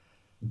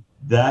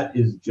 That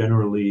is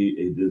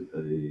generally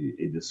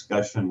a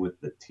discussion with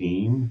the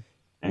team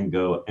and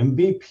go,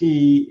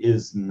 MVP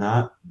is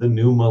not the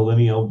new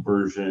millennial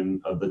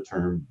version of the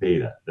term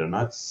beta. They're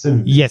not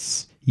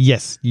synonyms.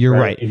 Yes, you're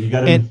right. And you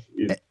got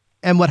to.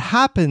 And what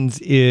happens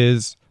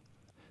is,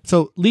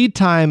 so lead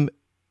time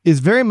is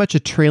very much a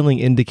trailing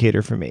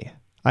indicator for me.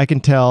 I can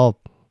tell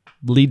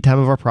lead time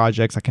of our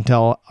projects. I can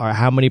tell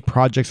how many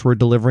projects we're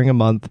delivering a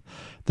month.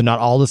 They're not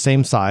all the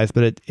same size,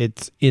 but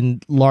it's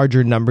in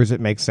larger numbers.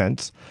 It makes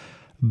sense.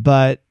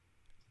 But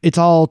it's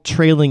all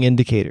trailing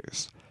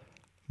indicators.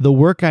 The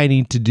work I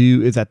need to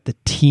do is at the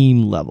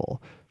team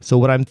level. So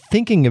what I'm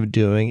thinking of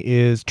doing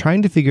is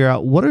trying to figure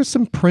out what are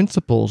some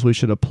principles we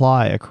should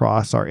apply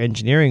across our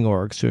engineering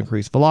orgs to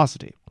increase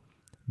velocity.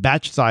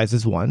 Batch size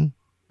is one,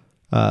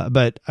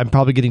 but I'm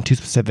probably getting too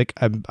specific.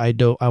 I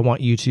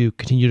want you to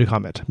continue to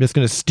comment. I'm just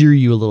going to steer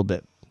you a little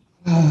bit.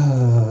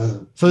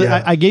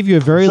 I gave you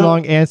a very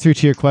long answer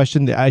to your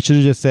question. I should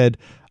have just said,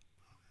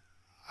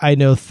 I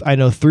know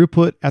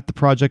throughput at the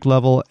project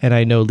level, and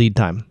I know lead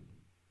time.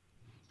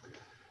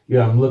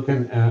 Yeah, I'm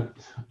looking at,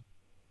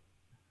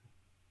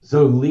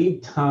 so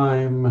lead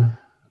time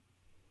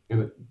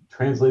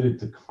translated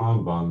to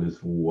Kanban is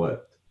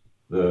what?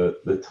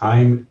 The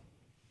time,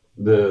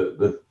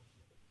 the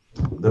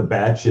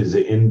batch is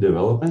in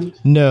development?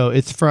 No,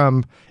 it's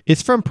from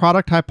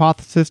product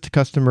hypothesis to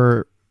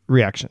customer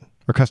reaction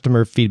or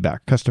customer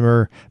feedback,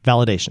 customer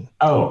validation.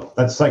 Oh,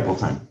 that's cycle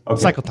time. Okay.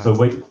 Cycle time. So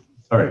wait,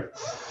 all right.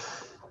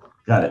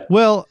 Got it.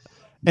 Well,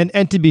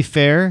 and to be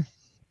fair,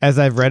 as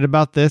I've read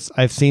about this,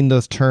 I've seen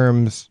those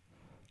terms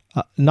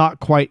not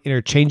quite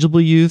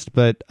interchangeably used,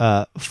 but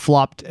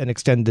flopped and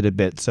extended a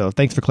bit. So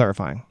thanks for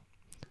clarifying.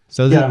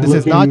 So this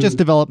is not just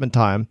development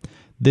time.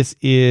 This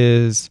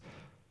is...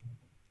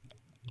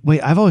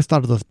 Wait, I've always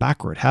thought of those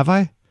backward. Have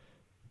I?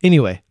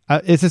 Anyway,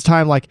 it's this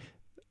time like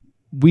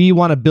we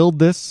want to build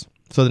this,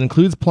 so that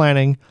includes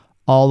planning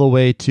all the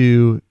way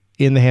to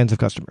in the hands of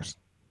customers.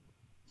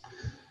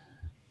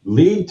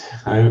 Lead,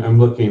 I'm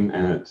looking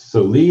at,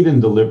 so lead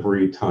and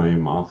delivery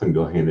time often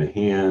go hand in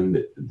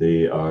hand.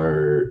 They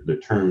are the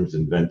terms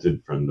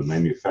invented from the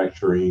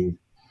manufacturing.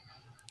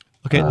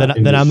 Okay,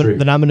 then I'm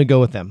going to go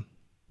with them.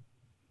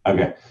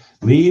 Okay.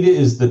 Lead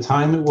is the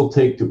time it will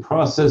take to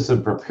process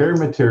and prepare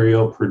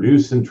material,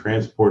 produce and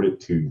transport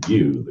it to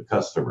you, the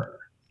customer.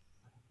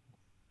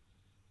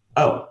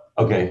 Oh,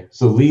 okay.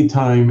 So lead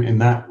time in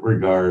that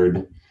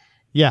regard.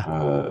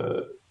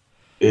 Yeah.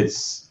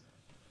 It's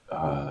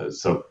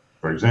so.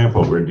 For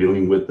example, we're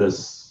dealing with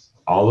this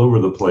all over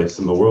the place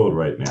in the world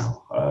right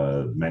now.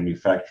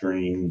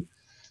 Manufacturing,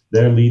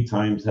 their lead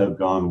times have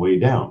gone way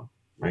down,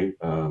 right?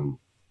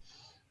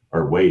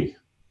 Or way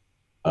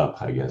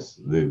up, I guess.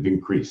 They've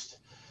increased,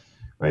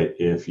 right?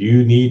 If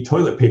you need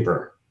toilet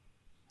paper,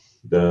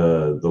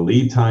 the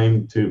lead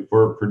time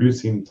for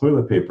producing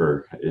toilet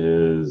paper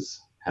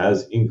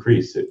has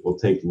increased. It will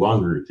take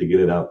longer to get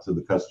it out to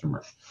the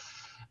customer.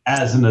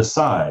 As an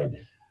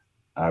aside,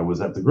 I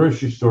was at the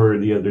grocery store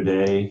the other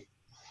day.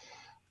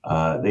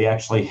 They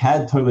actually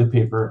had toilet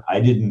paper. I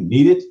didn't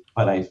need it,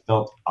 but I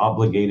felt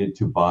obligated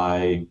to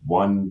buy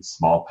one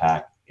small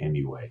pack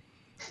anyway.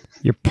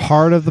 You're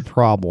part of the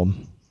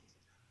problem.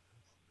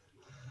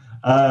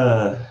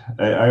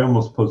 I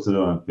almost posted it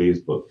on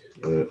Facebook.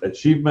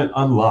 Achievement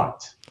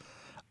unlocked.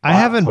 I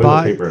haven't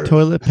bought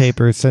toilet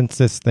paper since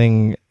this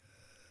thing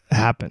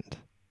happened.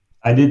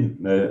 I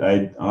didn't.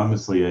 I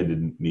honestly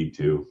didn't need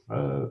to,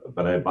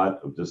 but I bought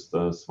just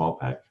a small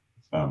pack.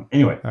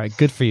 Anyway, all right,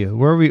 good for you.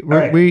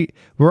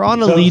 We're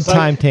on a lead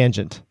time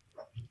tangent.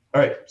 All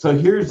right, so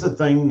here's the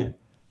thing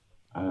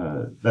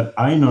that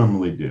I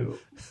normally do.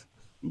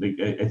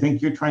 I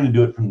think you're trying to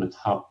do it from the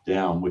top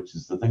down, which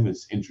is the thing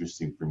that's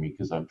interesting for me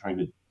because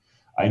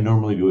I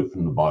normally do it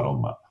from the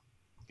bottom up.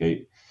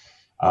 Okay.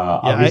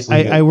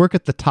 I work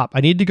at the top.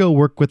 I need to go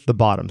work with the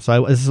bottom.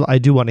 So I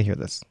do want to hear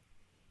this.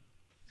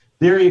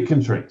 Theory of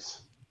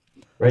constraints,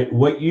 right?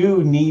 What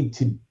you need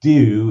to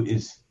do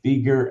is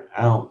figure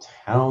out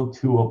how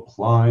to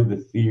apply the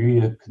theory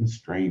of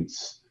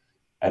constraints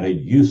at a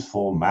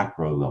useful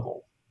macro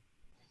level,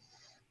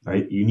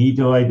 right? You need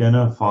to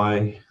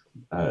identify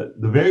the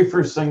very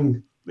first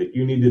thing that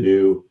you need to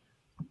do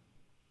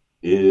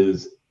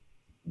is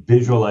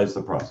visualize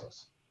the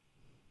process.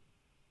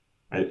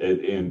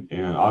 And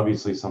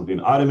obviously something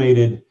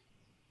automated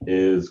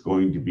is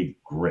going to be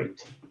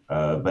great.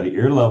 But at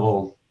your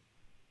level,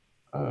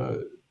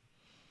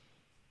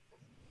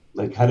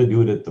 like how to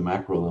do it at the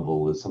macro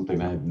level is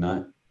something I have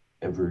not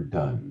ever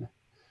done.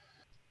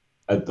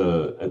 At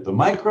the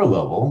micro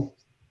level,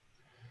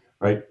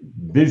 right?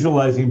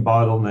 Visualizing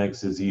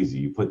bottlenecks is easy.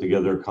 You put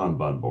together a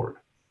Kanban board,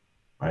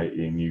 right?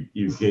 And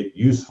you get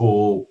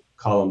useful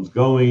columns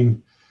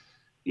going,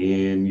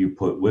 and you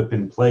put WIP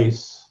in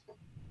place,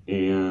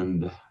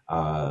 and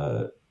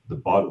where the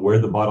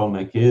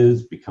bottleneck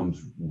is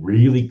becomes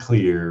really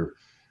clear,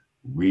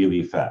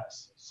 really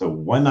fast. So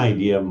one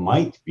idea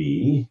might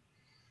be,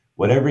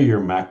 whatever your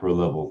macro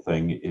level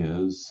thing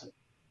is,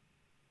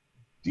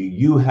 do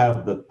you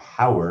have the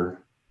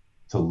power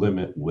to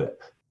limit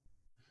WIP?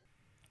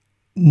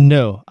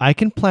 No, I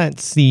can plant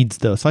seeds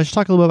though. So I should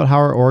talk a little bit about how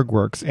our org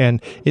works.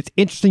 And it's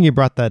interesting you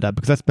brought that up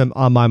because that's been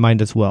on my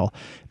mind as well.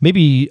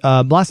 Maybe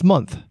last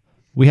month,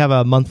 we have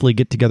a monthly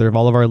get together of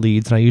all of our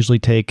leads. And I usually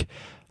take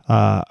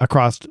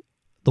across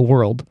the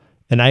world.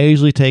 And I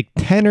usually take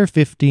 10 or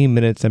 15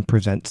 minutes and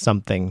present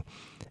something.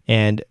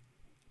 And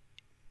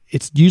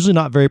it's usually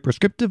not very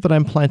prescriptive, but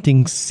I'm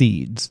planting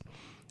seeds.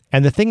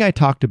 And the thing I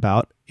talked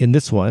about in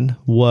this one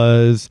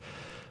was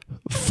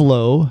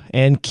flow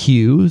and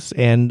cues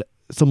and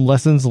some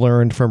lessons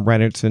learned from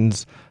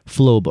Reinertson's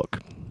flow book.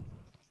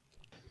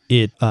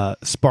 It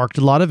sparked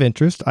a lot of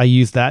interest. I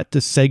used that to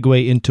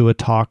segue into a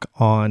talk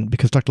on,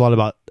 because I talked a lot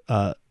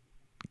about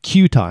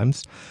queue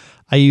times.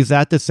 I use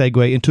that to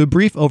segue into a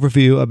brief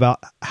overview about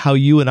how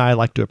you and I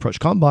like to approach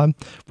Kanban,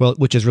 well,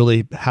 which is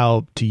really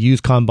how to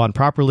use Kanban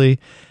properly.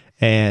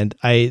 And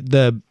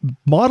the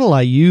model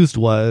I used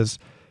was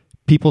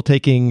people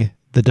taking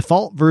the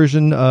default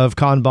version of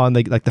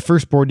Kanban, like the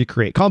first board you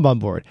create, Kanban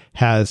board,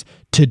 has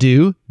to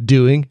do,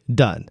 doing,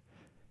 done.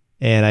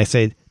 And I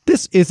say,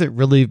 this isn't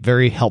really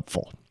very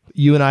helpful.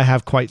 You and I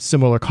have quite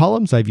similar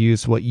columns. I've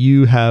used what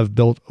you have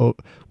built. I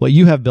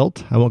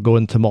won't go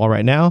into them all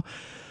right now.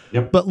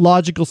 Yep. But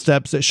logical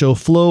steps that show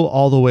flow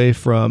all the way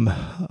from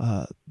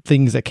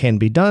things that can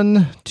be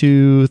done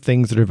to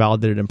things that are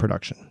validated in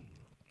production.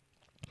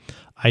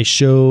 I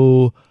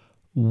show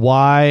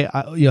why,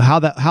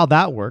 how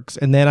that works.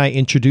 And then I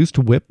introduced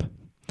WIP,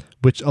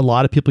 which a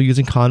lot of people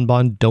using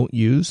Kanban don't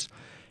use.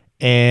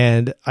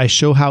 And I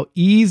show how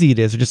easy it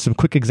is. Just some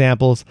quick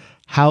examples.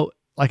 How,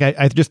 like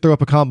I just throw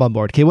up a Kanban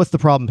board. Okay, what's the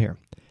problem here?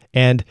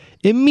 And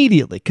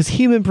immediately, because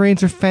human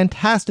brains are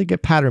fantastic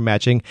at pattern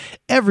matching,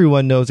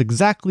 everyone knows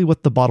exactly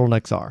what the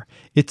bottlenecks are.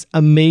 It's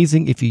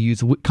amazing if you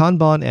use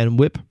Kanban and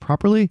WIP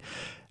properly,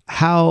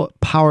 how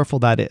powerful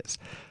that is.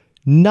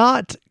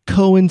 Not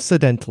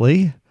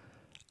coincidentally,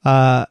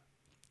 I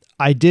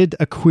did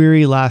a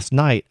query last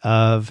night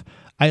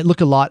I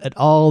look a lot at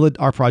all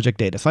our project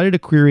data. So I did a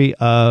query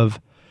of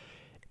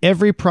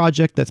every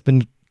project that's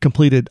been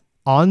completed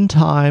on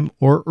time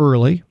or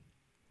early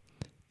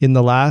in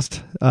the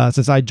last,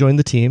 since I joined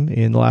the team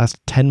in the last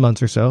 10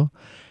 months or so,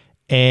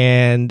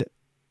 and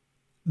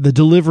the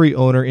delivery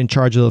owner in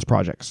charge of those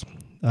projects.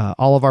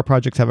 All of our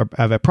projects have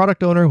a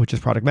product owner, which is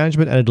product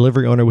management, and a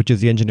delivery owner, which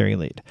is the engineering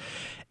lead.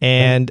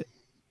 And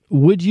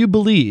would you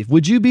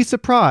be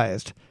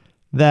surprised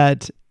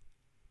that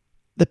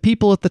the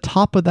people at the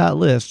top of that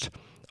list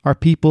are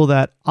people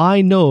that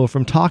I know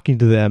from talking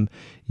to them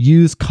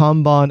use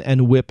Kanban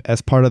and WIP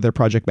as part of their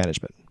project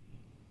management?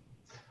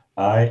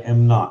 I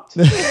am not.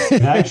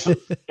 And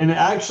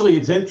actually,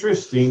 it's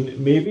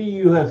interesting. Maybe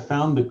you have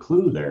found a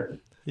clue there.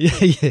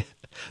 Yeah.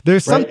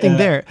 There's something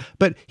there.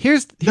 But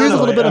here's a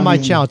little bit of my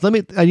challenge. I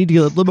need to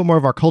get a little bit more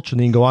of our culture, and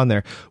then you can go on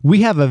there.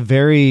 We have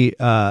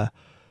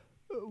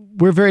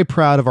we're very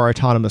proud of our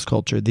autonomous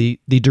culture. The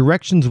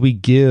directions we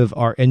give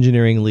our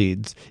engineering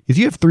leads is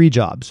you have 3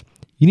 jobs.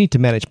 You need to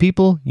manage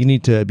people, you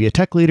need to be a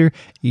tech leader,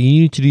 you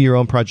need to do your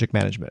own project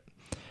management.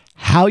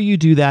 How you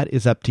do that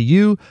is up to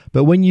you,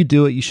 but when you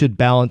do it, you should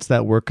balance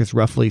that work as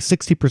roughly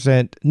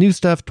 60% new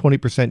stuff,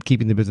 20%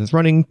 keeping the business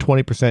running,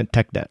 20%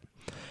 tech debt.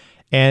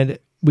 And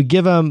we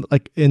give them,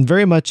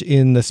 very much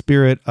in the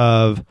spirit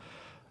of,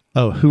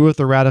 who wrote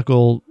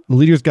the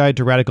Leader's Guide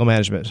to Radical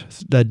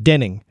Management?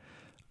 Denning.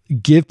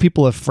 Give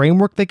people a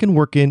framework they can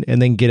work in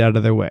and then get out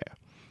of their way.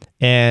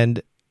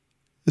 And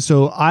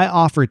so I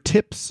offer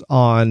tips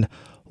on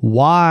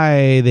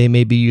why they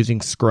may be using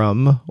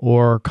Scrum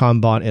or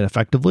Kanban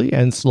ineffectively,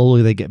 and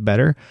slowly they get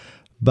better.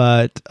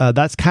 But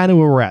that's kind of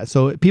where we're at.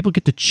 So people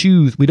get to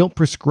choose. We don't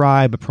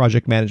prescribe a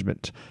project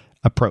management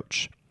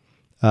approach.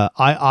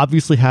 I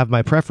obviously have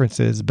my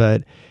preferences,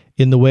 but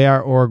in the way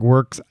our org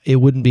works, it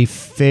wouldn't be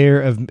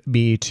fair of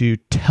me to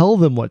tell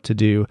them what to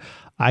do.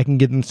 I can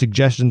give them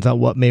suggestions on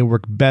what may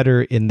work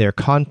better in their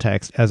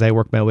context as I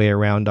work my way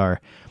around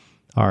our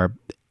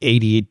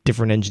 88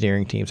 different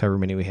engineering teams, however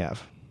many we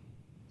have.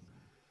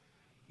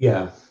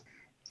 Yeah.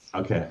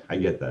 Okay, I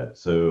get that.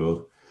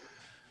 So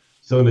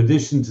in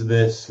addition to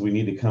this, we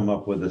need to come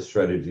up with a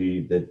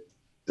strategy that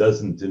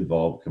doesn't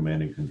involve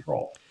command and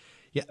control.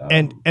 Yeah,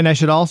 and I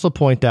should also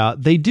point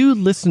out, they do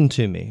listen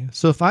to me.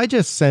 So if I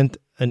just sent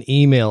an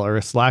email or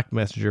a Slack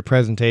message or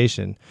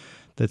presentation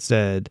that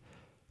said,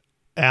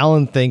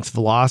 Alan thinks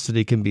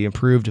velocity can be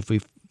improved if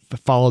we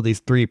follow these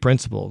 3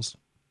 principles,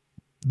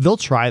 they'll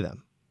try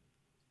them.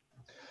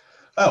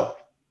 Oh.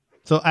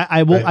 So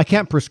I won't. Right. I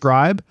can't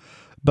prescribe,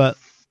 but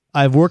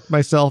I've worked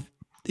myself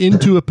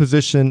into a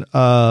position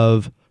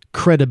of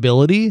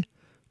credibility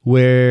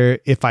where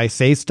if I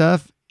say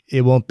stuff,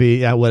 it won't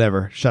be,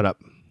 whatever, shut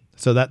up.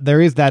 So that there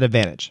is that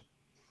advantage.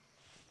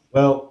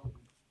 Well,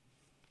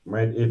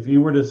 right. If you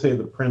were to say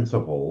the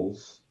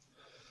principles,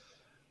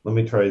 let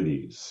me try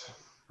these,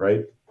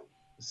 right?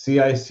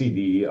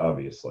 CI/CD,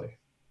 obviously.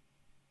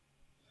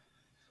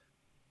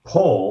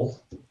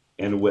 Pull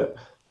and WIP.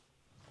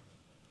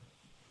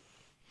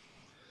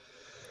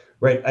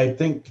 Right. I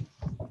think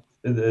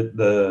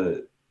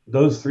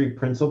those 3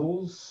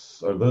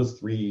 principles, or those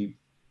 3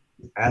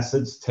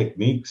 assets,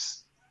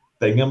 techniques,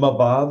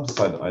 thingamabobs.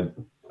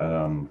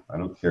 I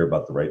don't care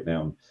about the right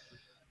noun.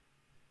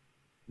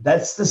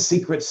 That's the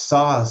secret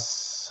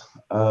sauce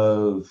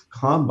of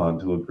Kanban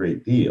to a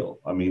great deal.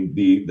 I mean,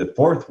 the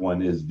fourth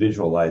one is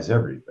visualize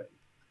everything.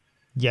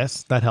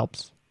 Yes, that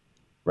helps.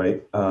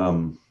 Right.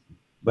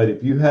 But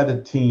if you had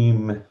a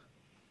team,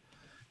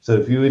 so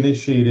if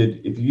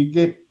you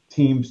get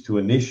teams to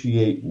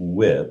initiate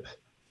WIP,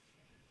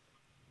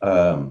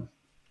 and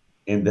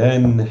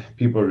then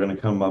people are going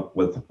to come up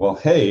with, well,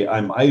 hey,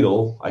 I'm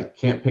idle. I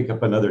can't pick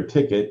up another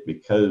ticket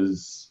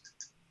because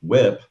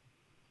WIP.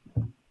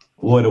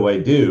 What do I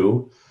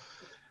do?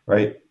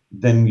 Right.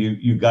 Then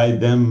you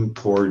guide them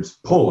towards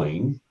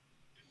pulling.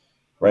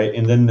 Right.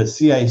 And then the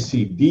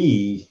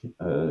CI/CD,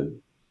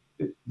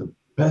 the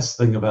best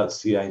thing about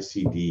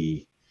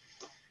CI/CD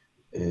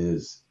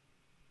is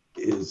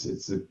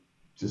it's a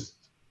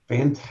just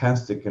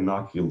fantastic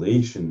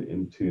inoculation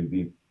into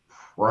the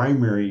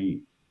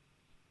primary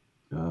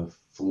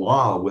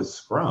flaw with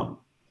Scrum,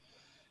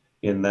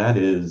 and that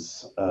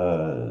is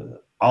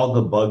all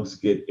the bugs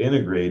get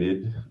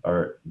integrated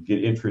or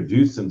get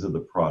introduced into the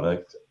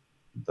product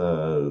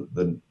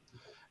the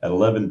at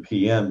 11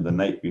 p.m. the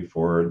night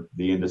before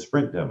the end of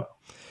sprint demo.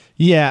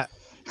 Yeah.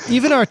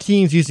 Even our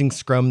teams using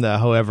Scrum, though,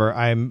 however,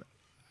 I'm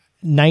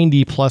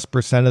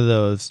 90+% of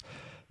those,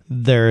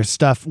 their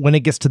stuff, when it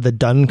gets to the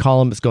done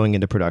column, it's going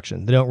into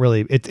production. They don't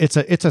really, it's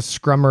a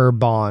Scrummer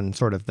bond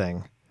sort of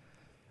thing.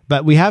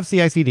 But we have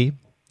CI/CD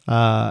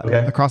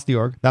across the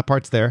org. That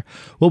part's there.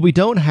 What we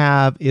don't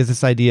have is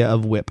this idea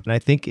of WIP. And I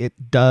think it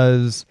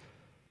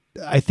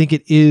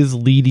is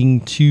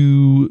leading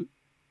to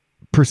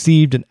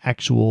perceived and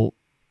actual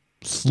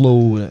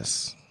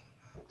slowness.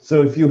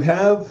 So if you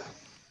have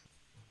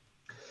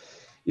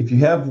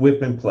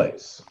WIP in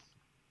place,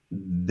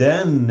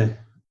 then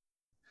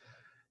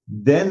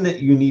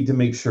you need to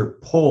make sure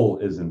pull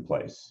is in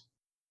place.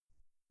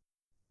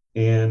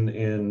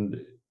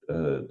 And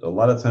a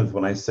lot of times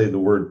when I say the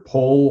word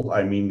pull,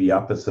 I mean the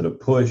opposite of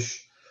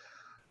push,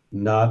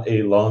 not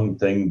a long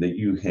thing that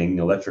you hang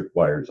electric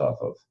wires off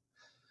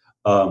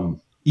of.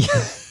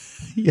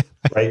 Yeah.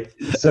 Right.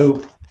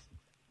 So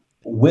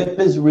WIP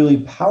is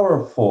really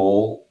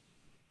powerful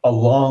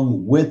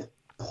along with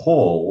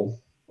pull,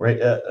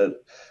 right?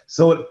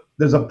 So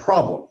there's a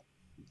problem.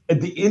 At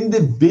the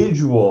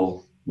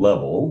individual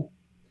level,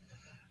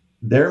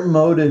 they're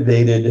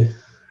motivated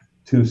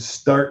to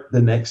start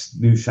the next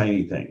new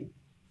shiny thing.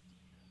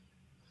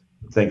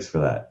 Thanks for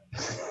that.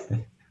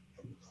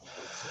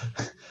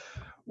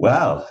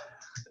 Wow,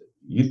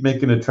 you'd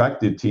make an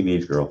attractive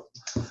teenage girl.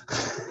 I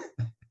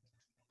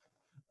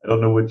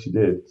don't know what you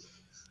did.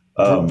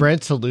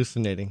 Brent's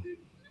hallucinating.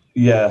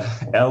 Yeah,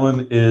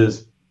 Ellen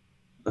is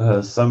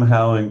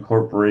somehow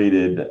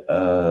incorporated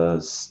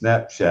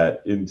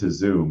Snapchat into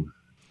Zoom.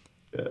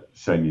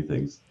 Shiny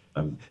things.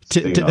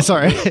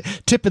 Sorry,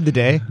 tip of the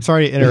day.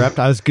 Sorry to interrupt.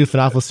 I was goofing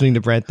off listening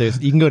to Brent.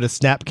 You can go to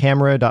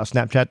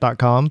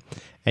snapcamera.snapchat.com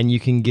and you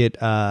can get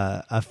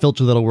a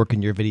filter that'll work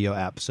in your video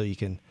app, so you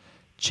can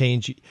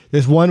change.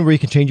 There's one where you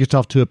can change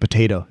yourself to a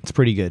potato. It's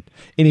pretty good.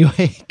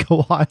 Anyway,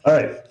 go on. All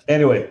right.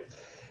 Anyway,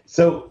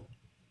 so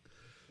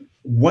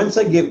once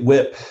I get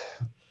WIP,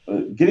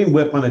 getting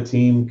WIP on a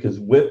team, because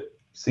WIP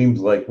seems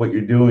like what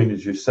you're doing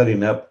is you're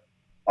setting up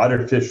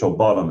artificial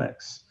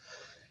bottlenecks.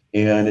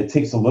 And it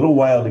takes a little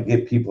while to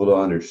get people to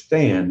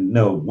understand,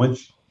 no,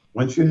 once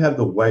you have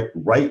the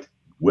right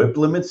WIP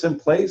limits in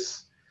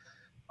place,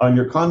 on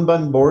your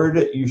Kanban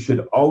board, you should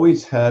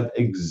always have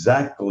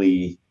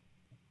exactly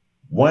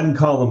one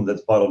column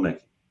that's bottlenecking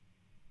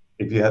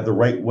if you have the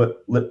right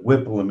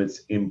WIP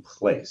limits in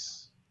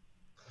place.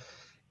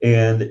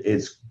 And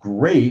it's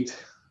great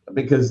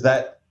because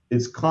that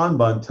is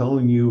Kanban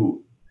telling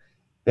you,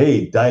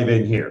 hey, dive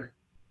in here.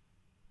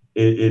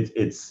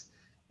 It's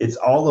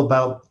all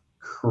about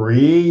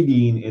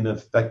creating an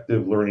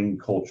effective learning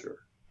culture.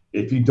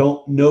 If you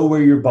don't know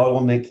where your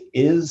bottleneck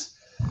is,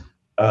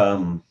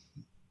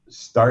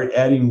 start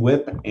adding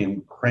WIP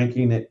and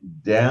cranking it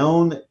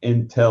down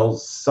until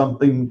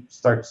something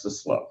starts to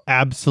slow.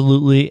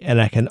 Absolutely.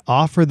 And I can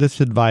offer this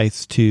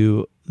advice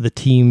to the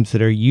teams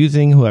that are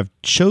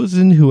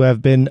who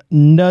have been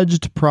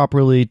nudged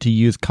properly to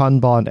use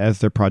Kanban as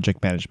their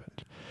project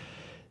management.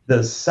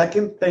 The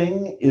second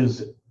thing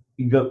is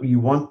you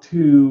want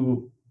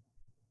to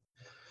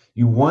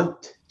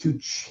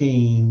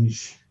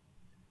change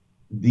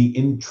the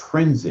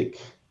intrinsic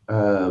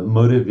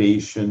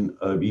motivation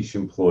of each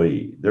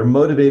employee. They're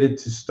motivated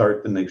to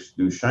start the next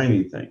new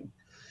shiny thing.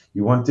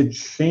 You want to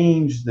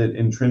change that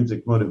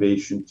intrinsic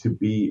motivation to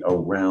be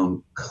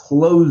around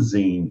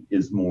closing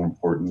is more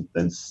important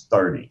than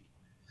starting.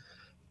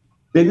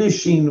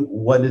 Finishing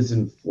what is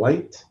in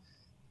flight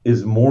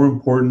is more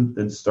important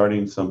than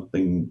starting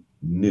something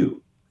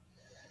new.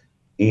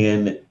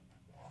 And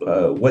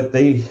when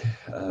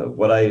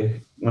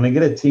I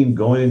get a team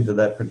going into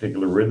that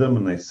particular rhythm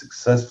and they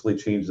successfully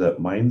change that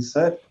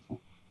mindset,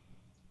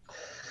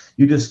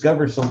 you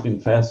discover something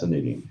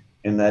fascinating.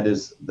 And that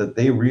is that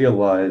they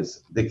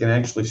realize they can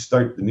actually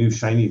start the new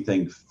shiny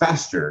thing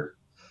faster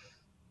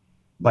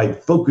by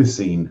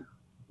focusing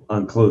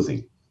on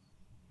closing.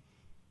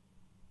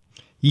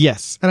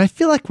 Yes, and I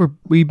feel like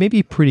we may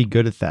be pretty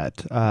good at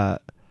that.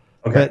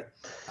 Okay.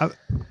 But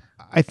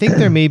I think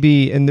there may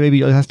be, and maybe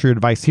you'll ask for your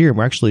advice here, and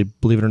we're actually,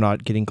 believe it or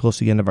not, getting close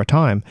to the end of our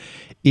time,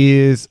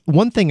 is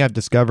one thing I've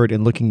discovered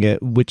in looking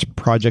at which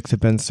projects have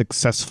been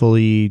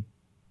successfully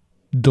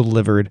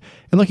delivered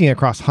and looking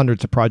across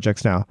hundreds of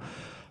projects now.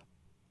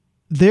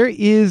 There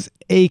is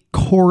a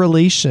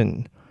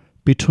correlation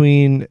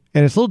between,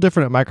 and it's a little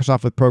different at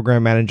Microsoft with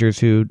program managers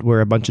who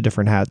wear a bunch of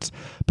different hats,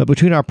 but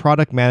between our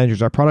product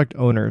managers, our product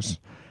owners,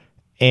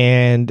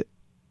 and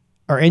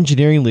our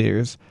engineering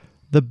leaders,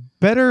 the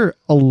better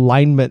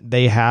alignment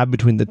they have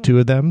between the two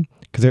of them,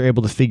 because they're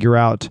able to figure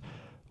out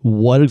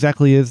what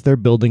exactly is they're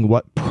building,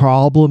 what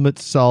problem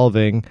it's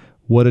solving,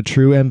 what a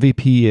true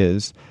MVP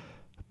is.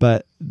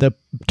 But the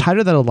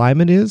tighter that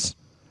alignment is,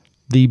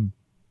 the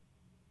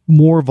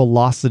more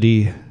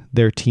velocity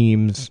their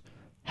teams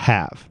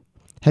have.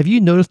 Have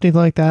you noticed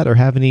anything like that, or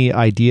have any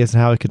ideas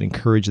on how I could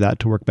encourage that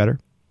to work better?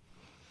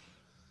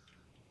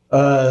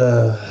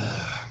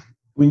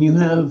 When you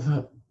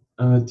have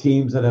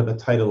teams that have a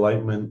tight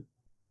alignment,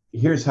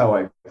 here's how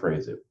I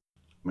phrase it.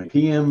 My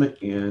PM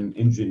in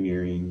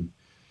engineering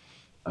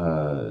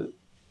or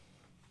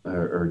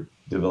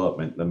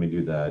development, let me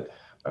do that.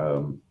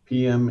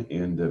 PM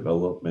in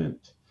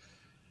development,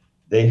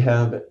 they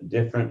have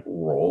different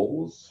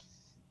roles,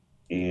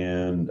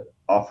 and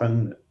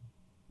often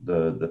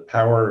the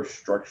power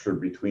structure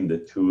between the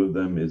two of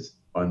them is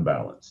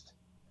unbalanced.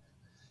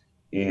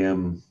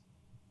 And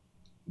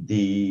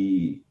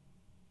the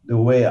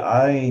way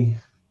I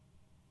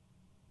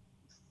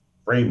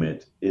frame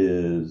it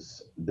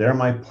is they're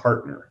my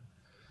partner.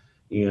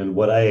 And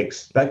what I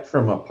expect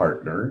from a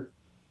partner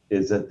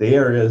is that they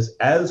are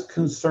as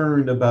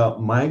concerned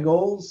about my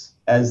goals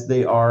as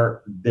they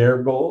are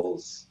their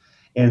goals.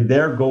 And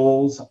their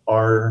goals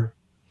are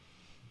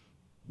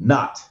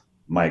not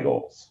my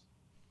goals.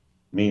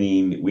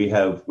 Meaning we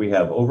have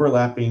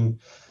overlapping.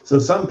 So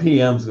some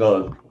PMs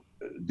go,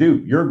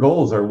 dude, your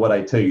goals are what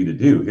I tell you to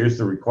do. Here's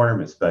the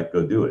requirement spec,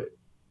 go do it.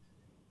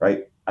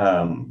 Right?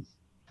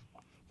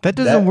 That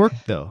doesn't work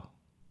though.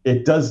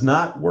 It does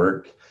not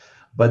work,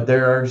 but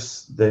there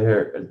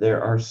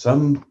are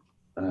some,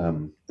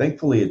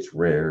 thankfully it's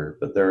rare,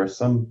 but there are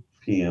some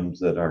PMs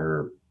that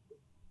are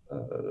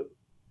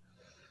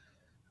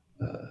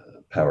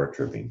power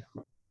tripping.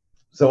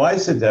 So I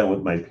sit down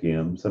with my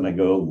PMs and I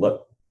go,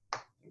 look,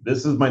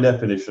 this is my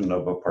definition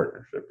of a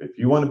partnership. If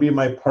you want to be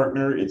my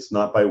partner, it's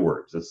not by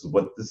words. This is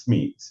what this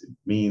means. It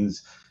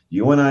means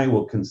you and I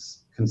will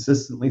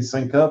consistently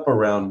sync up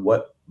around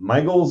what my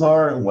goals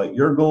are and what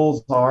your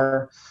goals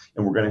are.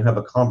 And we're going to have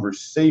a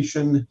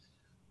conversation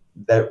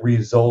that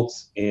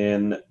results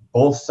in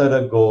both set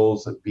of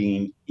goals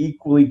being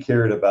equally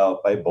cared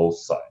about by both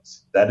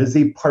sides. That is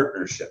a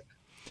partnership.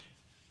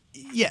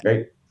 Yeah.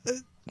 Right?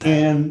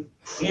 And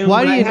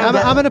why do you?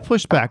 I'm going to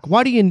push back.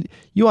 Why do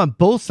you want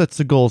both sets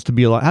of goals to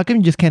be aligned? How come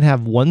you just can't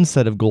have one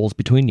set of goals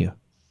between you?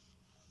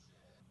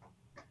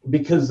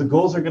 Because the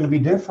goals are going to be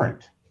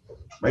different,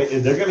 right?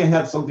 And they're going to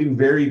have something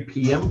very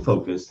PM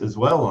focused as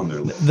well on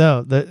their list.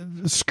 No,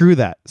 screw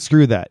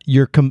that.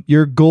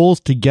 Your goals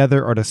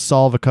together are to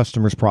solve a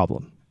customer's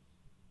problem.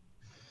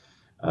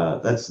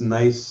 That's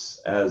nice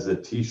as a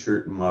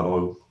T-shirt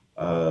motto,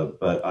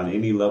 but on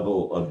any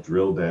level of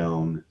drill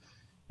down,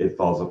 it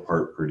falls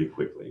apart pretty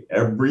quickly.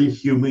 Every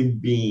human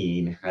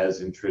being has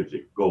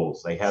intrinsic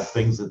goals. They have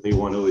things that they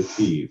want to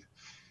achieve.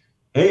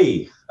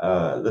 Hey,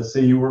 let's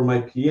say you were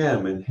my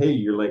PM and hey,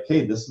 you're like,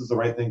 hey, this is the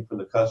right thing for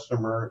the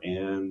customer.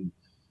 And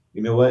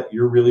you know what?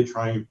 You're really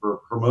trying for a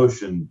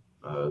promotion.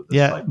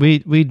 Yeah,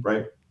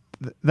 right?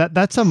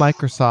 That's a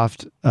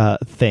Microsoft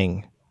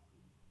thing.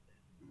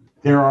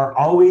 There are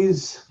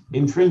always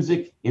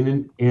intrinsic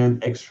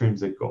and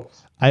extrinsic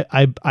goals.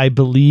 I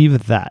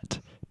believe that.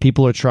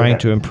 People are trying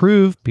to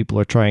improve. People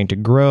are trying to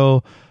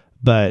grow.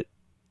 But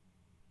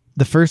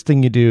the first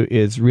thing you do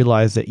is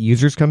realize that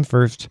users come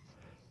first.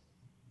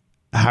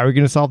 How are we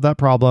going to solve that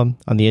problem?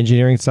 On the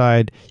engineering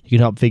side, you can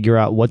help figure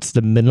out what's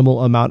the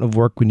minimal amount of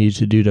work we need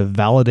to do to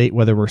validate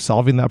whether we're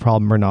solving that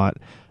problem or not.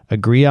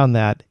 Agree on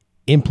that.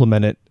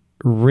 Implement it.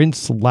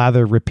 Rinse,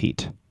 lather,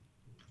 repeat.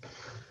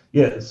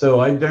 Yeah,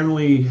 so I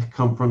generally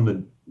come from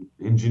the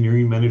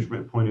engineering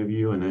management point of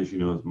view. And as you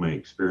know, my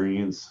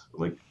experience,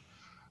 like,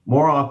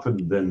 more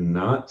often than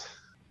not,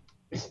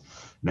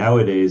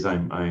 nowadays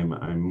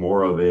I'm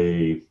more of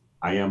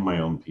I am my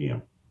own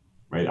PM,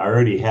 right? I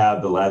already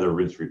have the lather,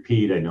 rinse,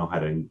 repeat. I know how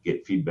to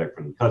get feedback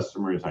from the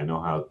customers. I know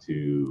how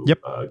to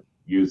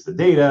use the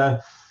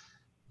data.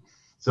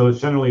 So it's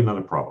generally not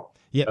a problem.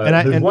 Yeah,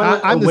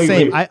 I'm the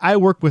same. I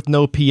work with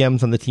no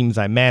PMs on the teams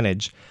I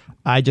manage.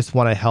 I just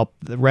want to help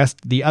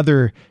the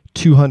other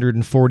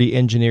 240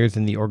 engineers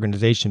in the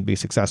organization be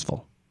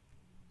successful.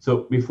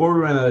 So before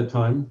we run out of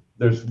time,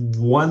 there's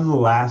one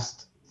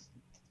last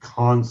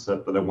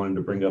concept that I wanted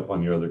to bring up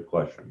on your other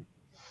question.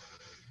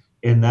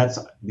 And that's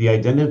the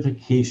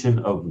identification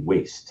of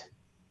waste.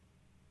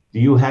 Do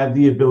you have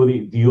the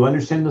ability? Do you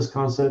understand this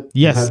concept?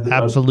 Yes,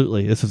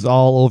 absolutely. This is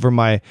all over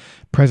my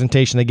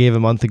presentation I gave a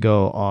month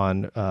ago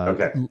on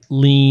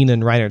Lean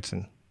and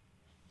Reinertsen.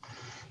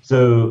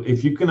 So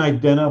if you can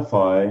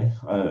identify,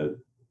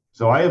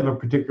 so I have a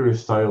particular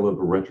style of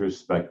a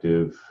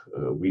retrospective.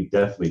 We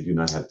definitely do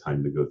not have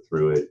time to go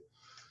through it,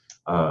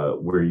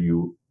 where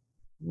you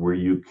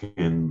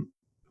can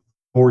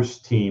force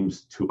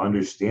teams to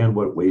understand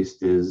what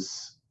waste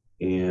is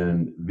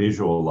and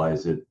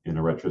visualize it in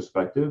a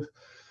retrospective.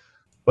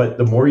 But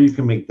the more you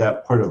can make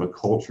that part of a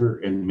culture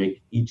and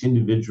make each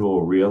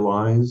individual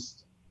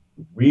realize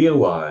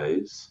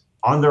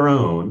on their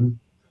own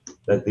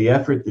that the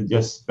effort they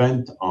just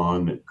spent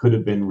on could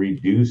have been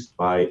reduced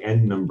by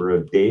N number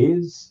of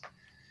days,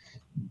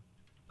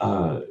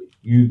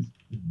 you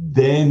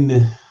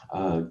then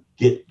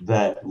get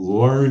that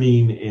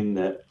learning and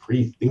that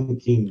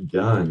pre-thinking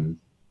done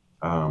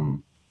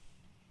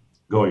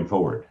going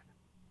forward.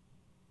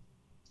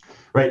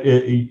 Right,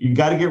 you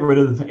got to get rid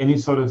of any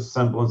sort of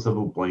semblance of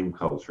a blame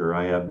culture.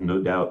 I have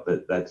no doubt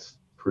that that's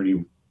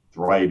pretty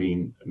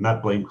thriving.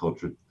 Not blame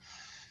culture,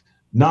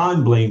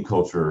 non-blame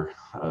culture.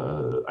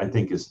 I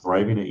think is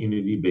thriving at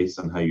Unity based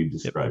on how you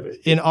describe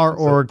it. In our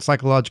org,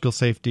 psychological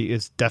safety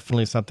is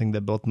definitely something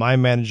that both my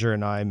manager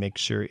and I make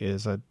sure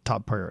is a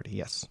top priority.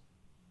 Yes.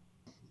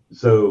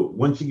 So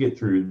once you get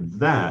through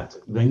that,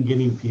 then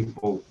getting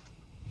people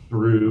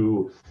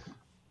through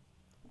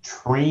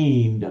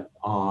trained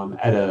on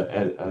at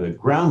a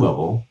ground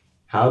level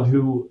how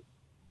to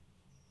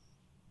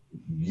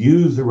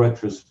use a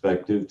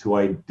retrospective to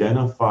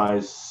identify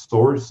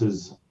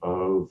sources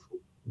of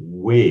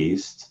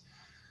waste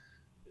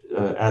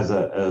as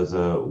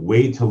a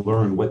way to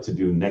learn what to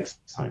do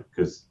next time,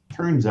 because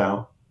turns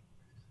out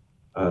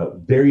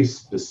very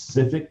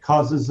specific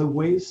causes of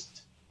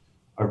waste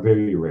are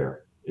very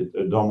rare.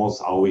 It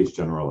almost always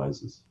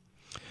generalizes.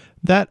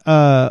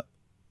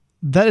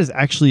 That is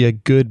actually a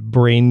good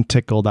brain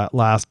tickle, that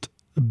last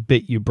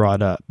bit you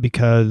brought up,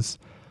 because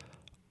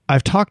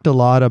I've talked a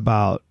lot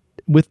about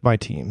with my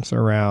teams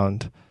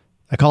around,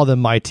 I call them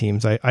my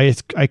teams. I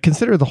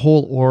consider the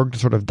whole org to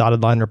sort of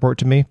dotted line report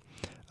to me,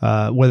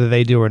 whether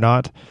they do or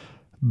not.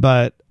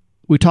 But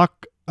we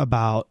talk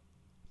about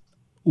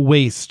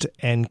waste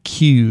and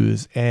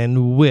cues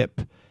and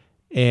WIP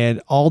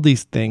and all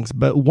these things.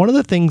 But one of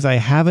the things I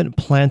haven't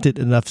planted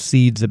enough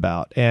seeds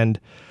about, and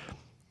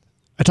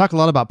I talk a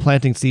lot about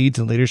planting seeds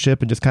and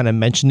leadership and just kind of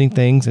mentioning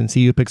things and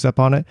see who picks up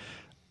on it.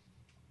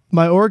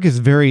 My org is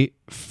very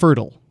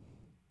fertile.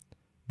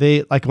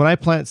 They, like, when I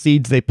plant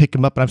seeds, they pick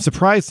them up, and I'm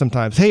surprised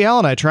sometimes. Hey,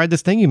 Alan, I tried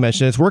this thing you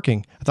mentioned. It's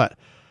working. I thought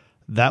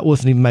that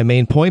wasn't even my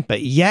main point,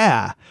 but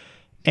yeah.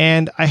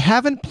 And I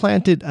haven't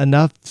planted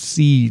enough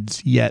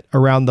seeds yet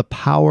around the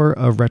power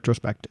of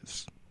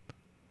retrospectives.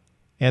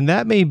 And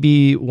that may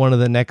be one of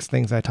the next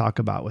things I talk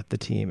about with the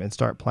team and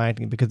start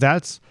planting, because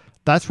that's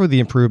where the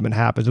improvement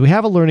happens. We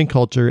have a learning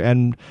culture,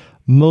 and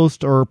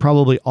most or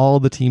probably all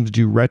the teams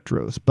do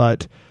retros,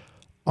 but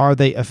are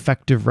they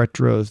effective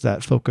retros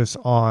that focus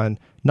on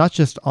not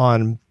just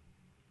on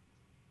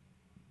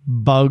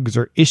bugs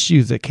or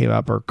issues that came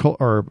up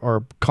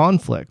or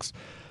conflicts,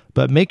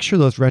 but make sure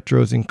those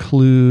retros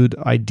include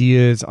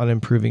ideas on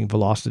improving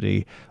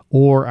velocity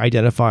or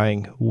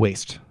identifying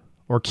waste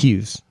or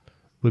cues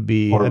would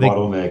be, or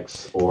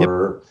bottlenecks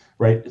or yep.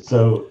 Right.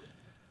 So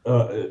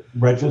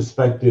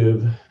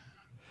retrospective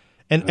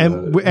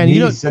and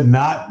needs to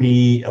not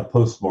be a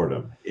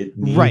postmortem. It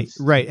needs,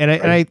 right. And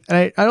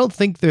I don't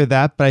think they're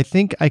that, but I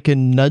think I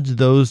can nudge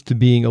those to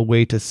being a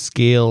way to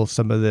scale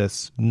some of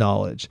this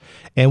knowledge.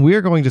 And we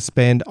are going to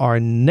spend our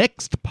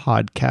next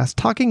podcast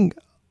talking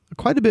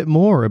quite a bit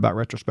more about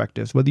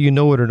retrospectives, whether you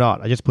know it or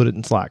not. I just put it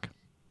in Slack.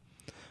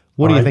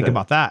 What do you think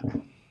about that?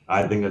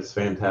 I think it's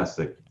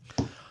fantastic.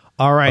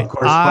 All right. Of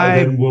course,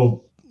 by then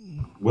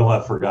we'll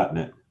have forgotten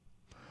it.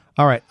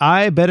 All right.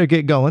 I better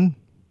get going.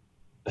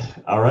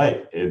 All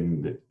right.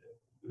 And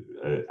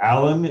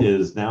Alan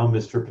is now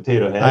Mr.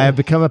 Potato Head. I have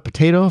become a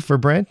potato for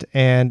Brent.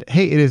 And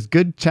hey, it is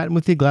good chatting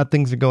with you. Glad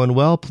things are going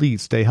well.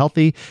 Please stay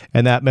healthy.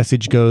 And that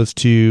message goes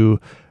to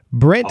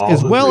Brent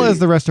as well as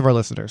the rest of our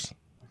listeners.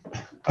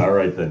 All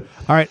right, then.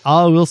 All right.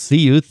 I will see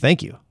you.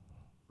 Thank you.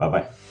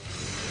 Bye-bye.